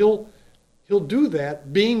 And he'll do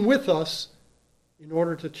that, being with us, in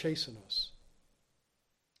order to chasten us.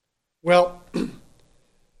 Well,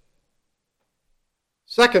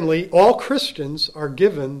 secondly, all Christians are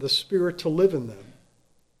given the Spirit to live in them.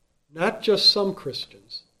 Not just some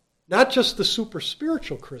Christians. Not just the super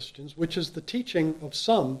spiritual Christians, which is the teaching of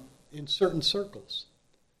some in certain circles.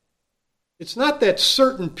 It's not that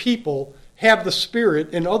certain people have the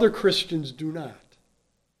Spirit and other Christians do not.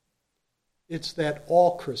 It's that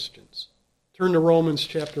all Christians. Turn to Romans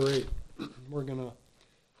chapter 8. We're going to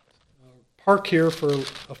park here for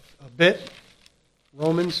a bit.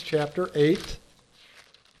 Romans chapter 8.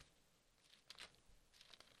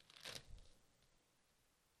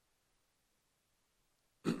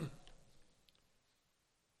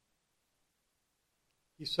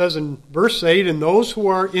 He says in verse 8, "And those who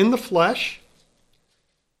are in the flesh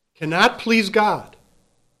cannot please God.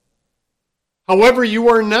 However, you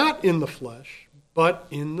are not in the flesh, but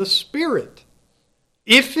in the Spirit,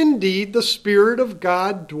 if indeed the Spirit of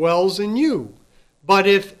God dwells in you. But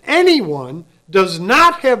if anyone does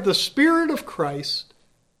not have the Spirit of Christ,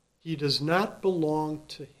 he does not belong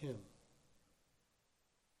to him."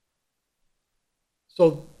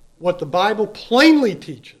 So what the Bible plainly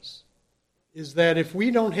teaches is that if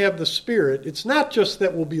we don't have the Spirit, it's not just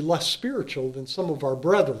that we'll be less spiritual than some of our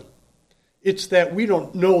brethren. It's that we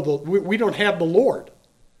don't have the Lord.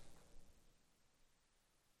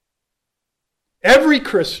 Every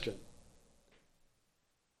Christian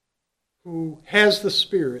who has the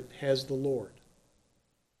Spirit has the Lord.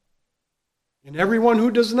 And everyone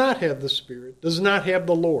who does not have the Spirit does not have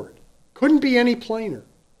the Lord. Couldn't be any plainer.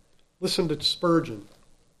 Listen to Spurgeon.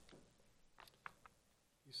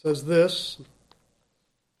 He says this,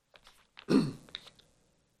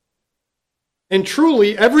 "And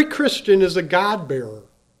truly every Christian is a God-bearer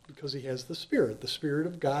because he has the Spirit. The Spirit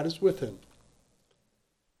of God is with him.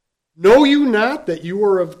 Know you not that you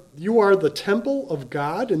are the temple of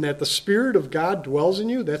God and that the Spirit of God dwells in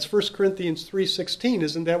you?" That's 1 Corinthians 3:16.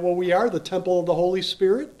 Isn't that what we are, the temple of the Holy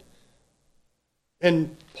Spirit?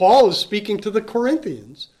 And Paul is speaking to the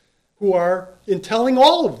Corinthians, who are, in telling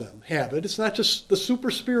all of them, have it. It's not just the super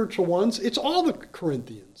spiritual ones, it's all the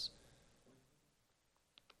Corinthians.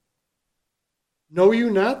 "Know you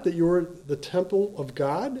not that you are the temple of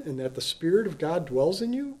God and that the Spirit of God dwells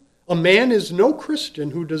in you? A man is no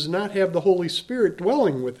Christian who does not have the Holy Spirit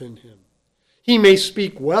dwelling within him. He may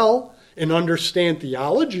speak well and understand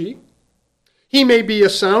theology. He may be a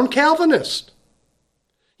sound Calvinist.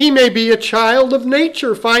 He may be a child of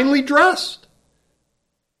nature, finely dressed,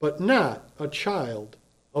 but not a child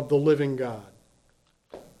of the living God."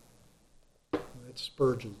 That's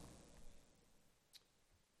Spurgeon.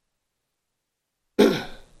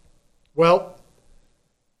 Well,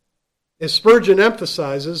 as Spurgeon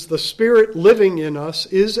emphasizes, the Spirit living in us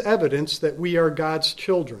is evidence that we are God's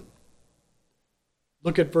children.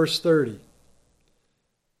 Look at verse 13.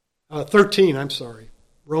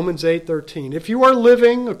 Romans 8:13. "If you are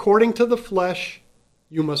living according to the flesh,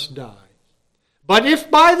 you must die. But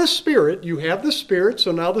if by the Spirit," you have the Spirit,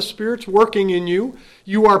 so now the Spirit's working in you,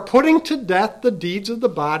 "you are putting to death the deeds of the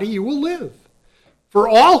body, you will live. For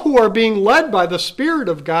all who are being led by the Spirit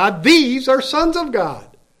of God, these are sons of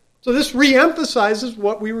God." So this reemphasizes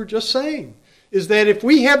what we were just saying, is that if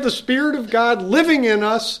we have the Spirit of God living in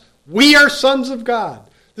us, we are sons of God.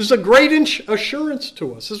 This is a great assurance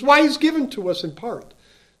to us. This is why he's given to us in part,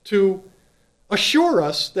 to assure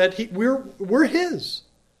us that we're his.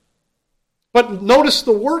 But notice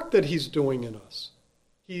the work that he's doing in us.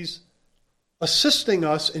 He's assisting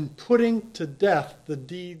us in putting to death the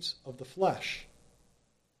deeds of the flesh.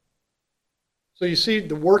 So you see,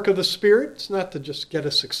 the work of the Spirit, it's not to just get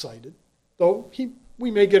us excited. Though we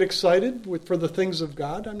may get excited for the things of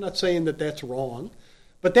God. I'm not saying that that's wrong.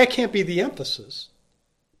 But that can't be the emphasis.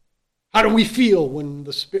 How do we feel when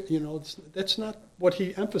the Spirit, that's not what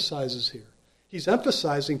he emphasizes here. He's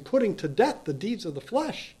emphasizing putting to death the deeds of the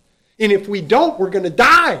flesh. And if we don't, we're going to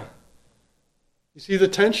die. You see the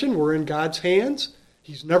tension? We're in God's hands.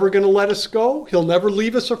 He's never going to let us go. He'll never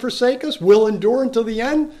leave us or forsake us. We'll endure until the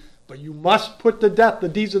end. But you must put to death the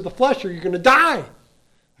deeds of the flesh or you're going to die.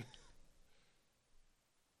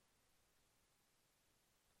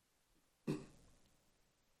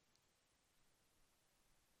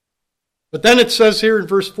 But then it says here in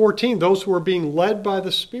verse 14, those who are being led by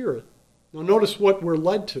the Spirit. Now notice what we're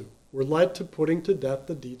led to. We're led to putting to death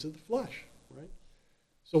the deeds of the flesh. Right?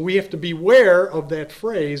 So we have to beware of that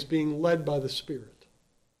phrase, being led by the Spirit,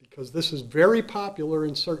 because this is very popular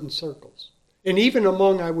in certain circles. And even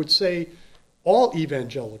among, I would say, all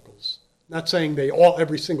evangelicals. Not saying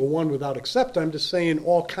every single one without exception. I'm just saying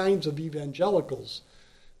all kinds of evangelicals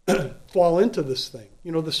fall into this thing.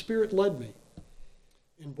 The Spirit led me.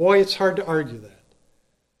 And boy, it's hard to argue that.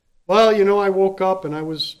 Well, I woke up and I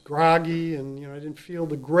was groggy and, I didn't feel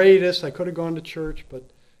the greatest. I could have gone to church,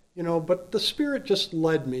 but the Spirit just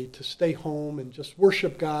led me to stay home and just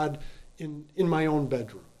worship God in my own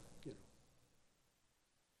bedroom.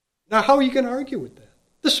 Now, how are you going to argue with that?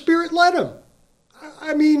 The Spirit led him.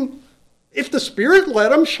 I mean, if the Spirit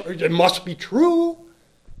led him, sure, it must be true.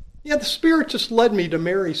 Yeah, the Spirit just led me to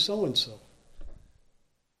marry so-and-so.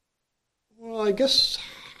 Well, I guess,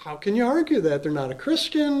 how can you argue that? They're not a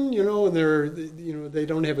Christian, and they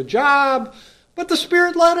don't have a job, but the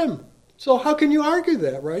Spirit led him. So how can you argue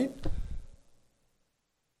that, right?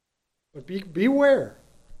 But beware,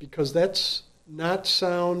 because that's not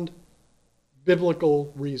sound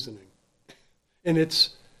biblical reasoning. And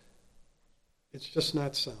it's just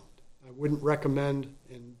not sound. I wouldn't recommend,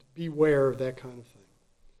 and beware of that kind of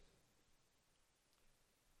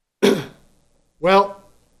thing. Well,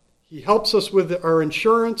 he helps us with our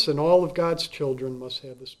insurance, and all of God's children must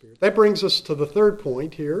have the Spirit. That brings us to the third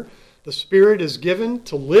point here. The Spirit is given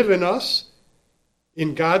to live in us,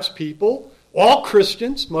 in God's people. All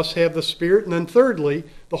Christians must have the Spirit. And then thirdly,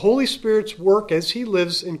 the Holy Spirit's work as he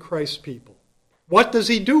lives in Christ's people. What does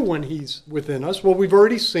he do when he's within us? Well, we've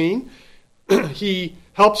already seen. He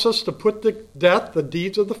helps us to put to death the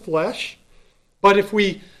deeds of the flesh. But if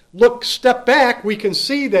we step back, we can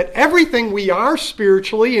see that everything we are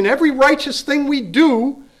spiritually and every righteous thing we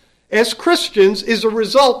do as Christians is a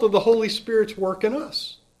result of the Holy Spirit's work in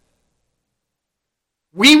us.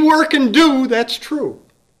 We work and do, that's true.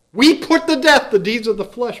 We put to death the deeds of the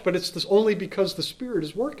flesh, but it's only because the Spirit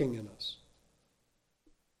is working in us.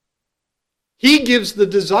 He gives the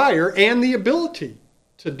desire and the ability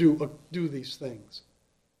to do these things.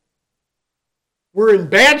 We're in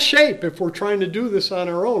bad shape if we're trying to do this on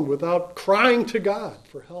our own without crying to God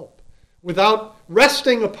for help, without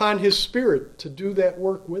resting upon His Spirit to do that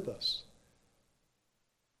work with us.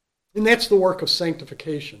 And that's the work of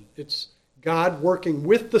sanctification. It's God working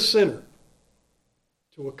with the sinner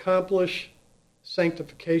to accomplish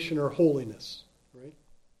sanctification or holiness, right?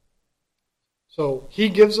 So He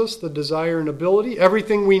gives us the desire and ability,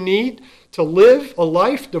 everything we need to live a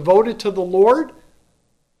life devoted to the Lord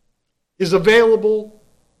is available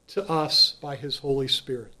to us by His Holy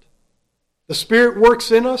Spirit. The Spirit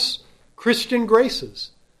works in us Christian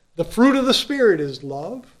graces. The fruit of the Spirit is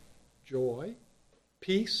love, joy,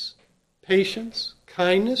 peace, patience,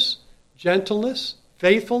 kindness, gentleness,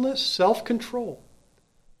 faithfulness, self-control.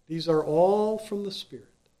 These are all from the Spirit,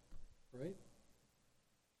 right?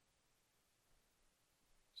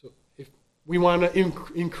 So if we want to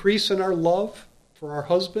increase in our love for our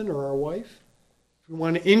husband or our wife, if we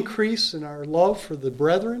want to increase in our love for the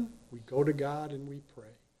brethren, we go to God and we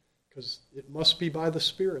pray, because it must be by the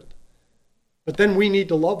Spirit. But then we need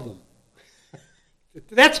to love them.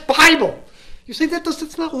 That's Bible. You say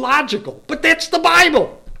that's not logical, but that's the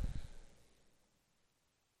Bible.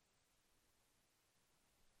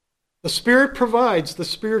 The Spirit provides the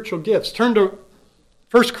spiritual gifts. Turn to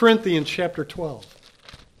 1 Corinthians chapter 12.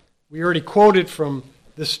 We already quoted from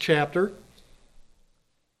this chapter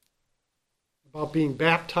about being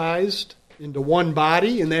baptized into one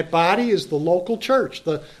body, and that body is the local church,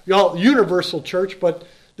 the universal church, but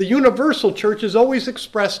the universal church is always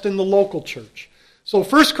expressed in the local church. So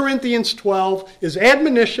 1 Corinthians 12 is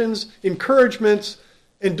admonitions, encouragements,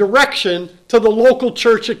 and direction to the local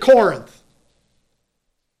church at Corinth.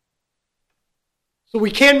 So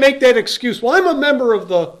we can't make that excuse. Well, I'm a member of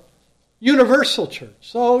the universal church,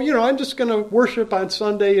 so, I'm just going to worship on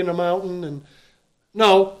Sunday in a mountain. And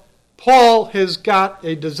no, Paul has got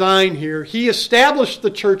a design here. He established the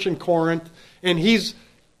church in Corinth, and he's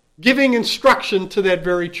giving instruction to that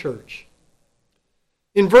very church.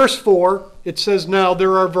 In verse 4, it says, "Now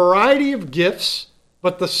there are a variety of gifts,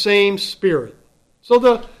 but the same Spirit." So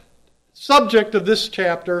the subject of this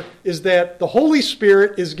chapter is that the Holy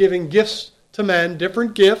Spirit is giving gifts to men,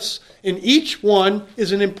 different gifts, and each one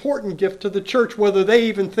is an important gift to the church, whether they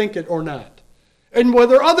even think it or not, and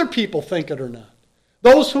whether other people think it or not.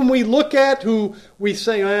 Those whom we look at, who we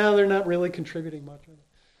say, they're not really contributing much,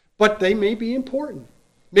 but they may be important.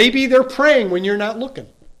 Maybe they're praying when you're not looking.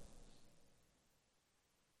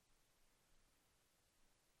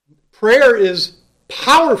 Prayer is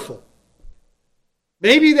powerful.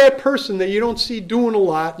 Maybe that person that you don't see doing a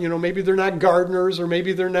lot, maybe they're not gardeners, or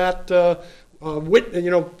maybe they're not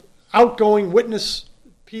outgoing witness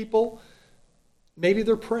people. Maybe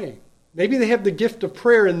they're praying. Maybe they have the gift of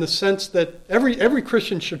prayer in the sense that every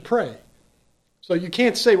Christian should pray. So you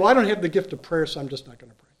can't say, well, I don't have the gift of prayer, so I'm just not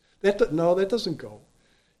going to pray. No, that doesn't go.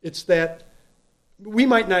 It's that we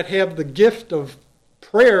might not have the gift of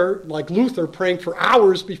prayer, like Luther praying for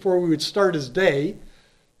hours before we would start his day,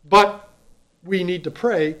 but we need to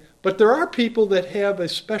pray. But there are people that have a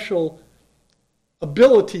special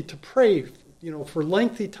ability to pray, for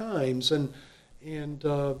lengthy times. And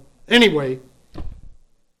anyway,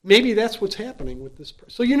 maybe that's what's happening with this.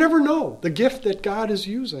 So you never know the gift that God is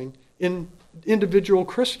using in individual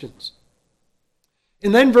Christians.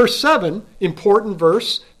 And then verse 7, important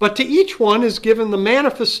verse, but to each one is given the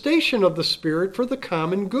manifestation of the Spirit for the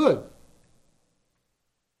common good.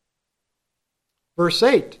 Verse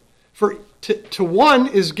 8, for to one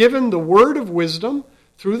is given the word of wisdom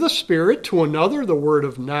through the Spirit, to another the word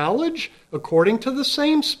of knowledge according to the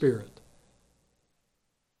same Spirit.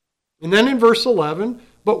 And then in verse 11,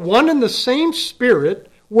 but one and the same Spirit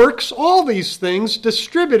works all these things,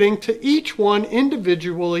 distributing to each one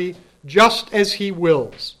individually just as he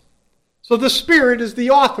wills. So the Spirit is the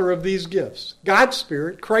author of these gifts. God's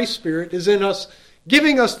Spirit, Christ's Spirit, is in us,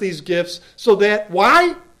 giving us these gifts so that,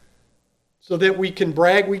 why? So that we can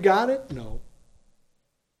brag we got it? No.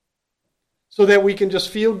 So that we can just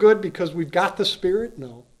feel good because we've got the Spirit?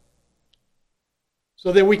 No.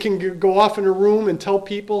 So that we can go off in a room and tell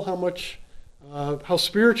people how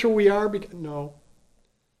spiritual we are? No.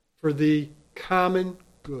 For the common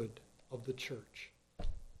good of the church.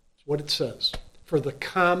 That's what it says. For the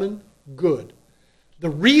common good.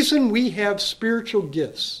 The reason we have spiritual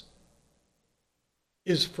gifts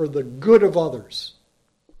is for the good of others.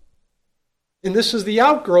 And this is the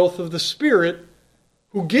outgrowth of the Spirit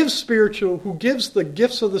who gives the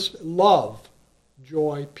gifts of the love,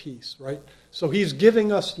 joy, peace, right? So he's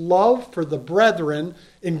giving us love for the brethren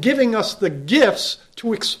and giving us the gifts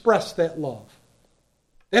to express that love.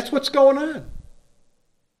 That's what's going on.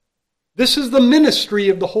 This is the ministry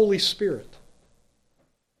of the Holy Spirit.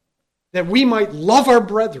 That we might love our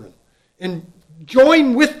brethren and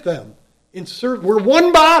join with them in serve. We're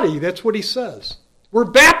one body, that's what he says. We're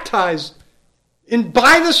baptized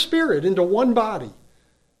by the Spirit into one body.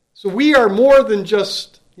 So we are more than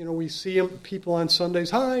just, we see people on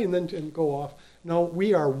Sundays, hi, and go off. No,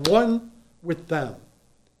 we are one with them.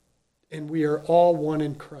 And we are all one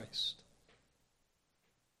in Christ.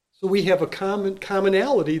 So we have a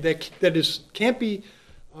commonality that can't be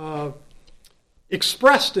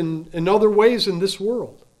expressed in other ways in this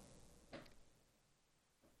world.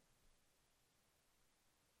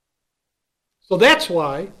 So that's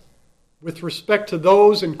why, with respect to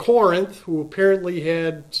those in Corinth who apparently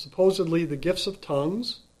had supposedly the gifts of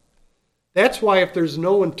tongues, that's why if there's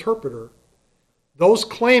no interpreter, those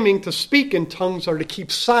claiming to speak in tongues are to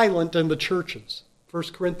keep silent in the churches.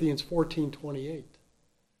 1 Corinthians 14:28.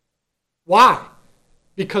 Why?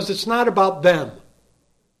 Because it's not about them.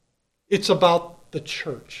 It's about the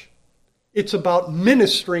church. It's about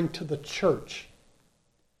ministering to the church.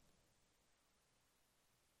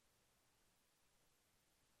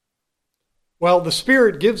 Well, the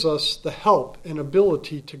Spirit gives us the help and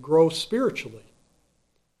ability to grow spiritually,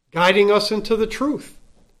 guiding us into the truth.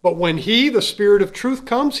 But when He, the Spirit of truth,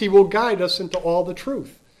 comes, He will guide us into all the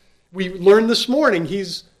truth. We learned this morning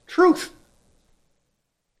He's truth.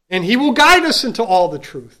 And He will guide us into all the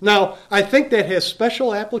truth. Now, I think that has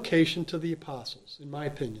special application to the apostles, in my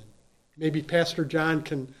opinion. Maybe Pastor John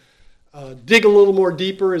can dig a little more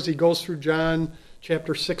deeper as he goes through John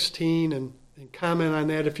chapter 16 and comment on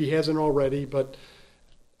that if he hasn't already. But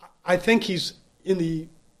I think he's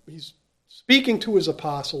speaking to his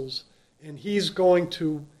apostles, and he's going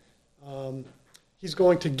to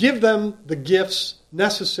give them the gifts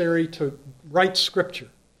necessary to write Scripture.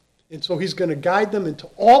 And so he's going to guide them into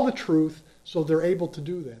all the truth so they're able to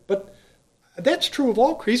do that. But that's true of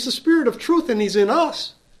all. He's the Spirit of truth, and He's in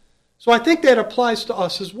us. So I think that applies to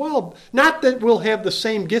us as well. Not that we'll have the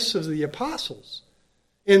same gifts as the apostles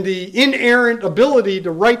and the inerrant ability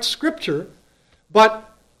to write Scripture,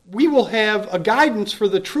 but we will have a guidance for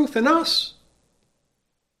the truth in us.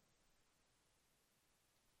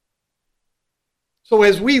 So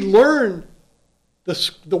as we learn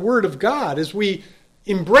the Word of God, as we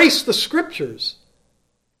embrace the Scriptures,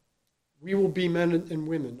 we will be men and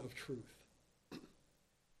women of truth.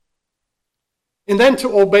 And then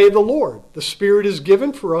to obey the Lord. The Spirit is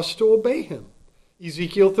given for us to obey Him.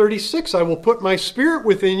 Ezekiel 36, I will put my Spirit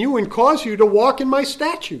within you and cause you to walk in my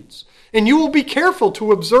statutes. and you will be careful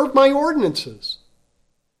to observe my ordinances.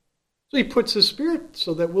 So he puts his Spirit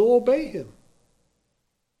so that we'll obey him.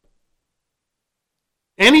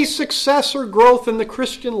 Any success or growth in the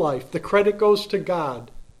Christian life, the credit goes to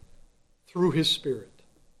God through his Spirit.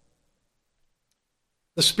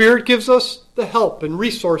 The Spirit gives us the help and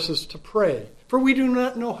resources to pray, for we do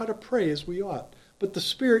not know how to pray as we ought. But the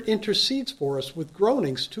Spirit intercedes for us with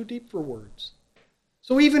groanings too deep for words.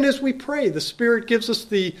 So even as we pray, the Spirit gives us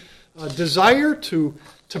the desire to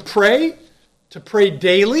pray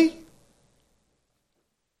daily.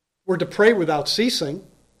 We're to pray without ceasing.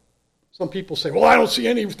 Some people say, well, I don't see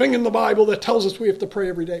anything in the Bible that tells us we have to pray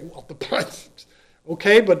every day. Well,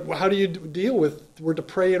 okay, but how do you deal with, we're to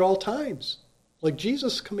pray at all times, like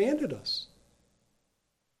Jesus commanded us.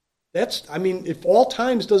 If all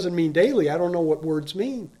times doesn't mean daily, I don't know what words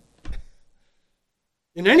mean.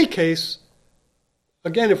 In any case,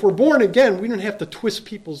 again, if we're born again, we don't have to twist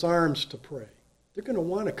people's arms to pray. They're going to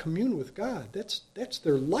want to commune with God. That's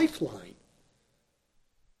their lifeline.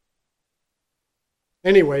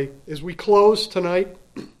 Anyway, as we close tonight,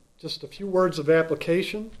 just a few words of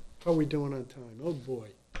application. How are we doing on time? Oh, boy.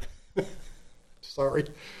 Sorry.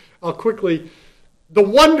 I'll quickly... The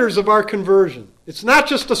wonders of our conversion. It's not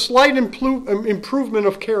just a slight improvement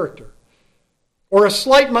of character or a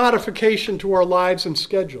slight modification to our lives and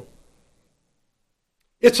schedule.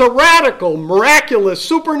 It's a radical, miraculous,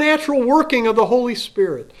 supernatural working of the Holy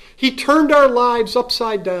Spirit. He turned our lives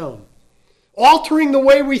upside down, altering the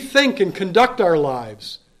way we think and conduct our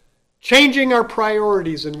lives, changing our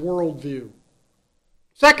priorities and worldview.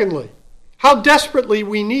 Secondly, how desperately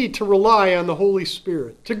we need to rely on the Holy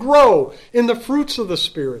Spirit, to grow in the fruits of the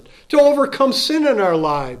Spirit, to overcome sin in our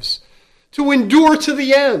lives, to endure to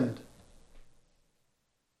the end.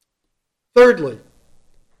 Thirdly,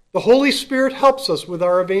 the Holy Spirit helps us with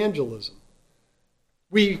our evangelism.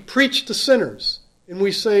 We preach to sinners, and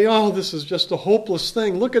we say, oh, this is just a hopeless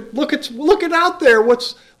thing. Look at out there.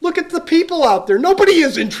 Look at the people out there. Nobody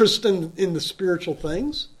is interested in the spiritual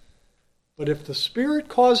things. But if the Spirit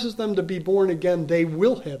causes them to be born again, they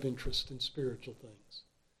will have interest in spiritual things.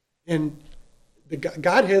 And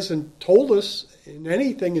God hasn't told us in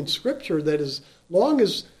anything in Scripture that as long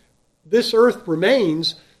as this earth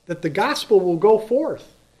remains, that the gospel will go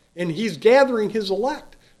forth. And he's gathering his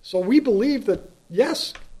elect. So we believe that,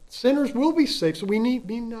 yes, sinners will be saved, so we need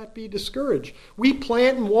not be discouraged. We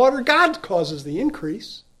plant and water, God causes the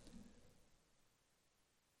increase.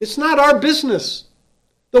 It's not our business.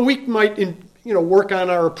 Though we might work on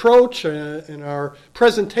our approach and our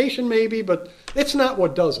presentation maybe, but it's not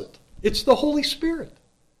what does it. It's the Holy Spirit.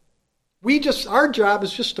 Our job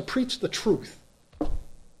is just to preach the truth.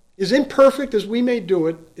 As imperfect as we may do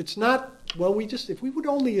it, it's not, if we would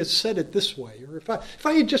only have said it this way, or if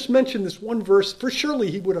I had just mentioned this one verse, for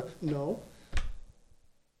surely he would have, no.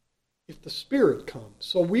 If the Spirit comes.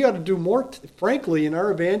 So we ought to do more, frankly, in our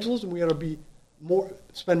evangelism, we ought to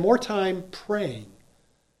spend more time praying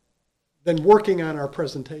than working on our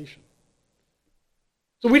presentation.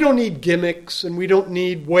 So we don't need gimmicks and we don't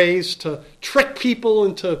need ways to trick people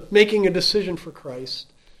into making a decision for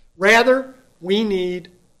Christ. Rather, we need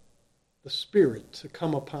the Spirit to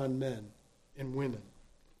come upon men and women.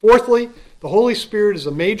 Fourthly, the Holy Spirit is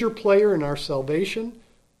a major player in our salvation.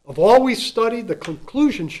 Of all we studied, the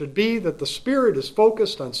conclusion should be that the Spirit is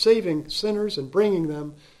focused on saving sinners and bringing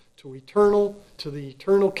them to the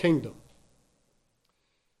eternal kingdom.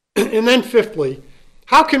 And then fifthly,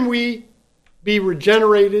 how can we be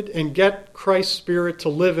regenerated and get Christ's Spirit to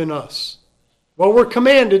live in us? Well, we're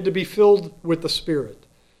commanded to be filled with the Spirit.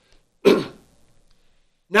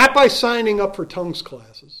 Not by signing up for tongues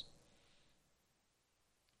classes.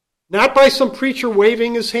 Not by some preacher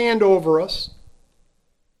waving his hand over us,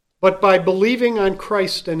 but by believing on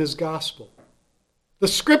Christ and his gospel. The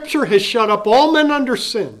Scripture has shut up all men under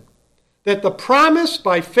sin, that the promise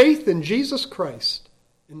by faith in Jesus Christ,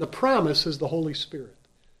 and the promise is the Holy Spirit,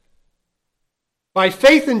 by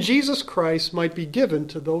faith in Jesus Christ might be given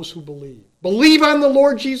to those who believe. Believe on the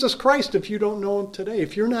Lord Jesus Christ if you don't know him today,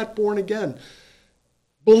 if you're not born again.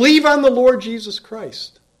 Believe on the Lord Jesus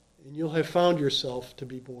Christ, and you'll have found yourself to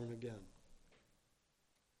be born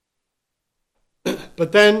again.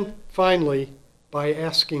 But then, finally, by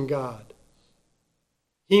asking God.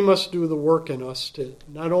 He must do the work in us to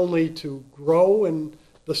not only to grow in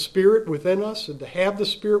the Spirit within us and to have the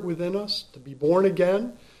Spirit within us, to be born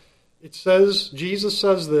again. It says, Jesus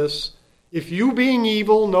says this, if you being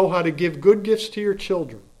evil know how to give good gifts to your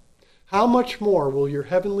children, how much more will your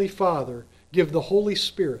heavenly Father give the Holy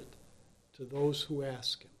Spirit to those who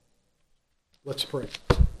ask him? Let's pray.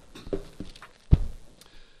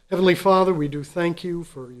 Heavenly Father, we do thank you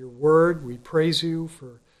for your word. We praise you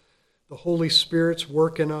for the Holy Spirit's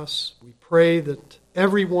work in us. We pray that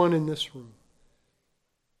everyone in this room,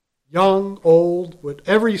 young, old, would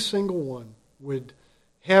every single one would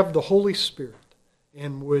have the Holy Spirit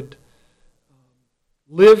and would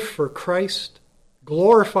live for Christ,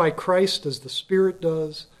 glorify Christ as the Spirit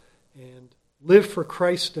does, and live for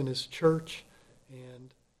Christ in his church,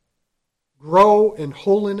 and grow in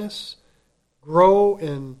holiness, grow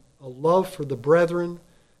in a love for the brethren,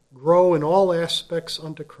 grow in all aspects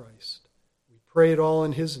unto Christ. We pray it all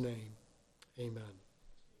in his name. Amen.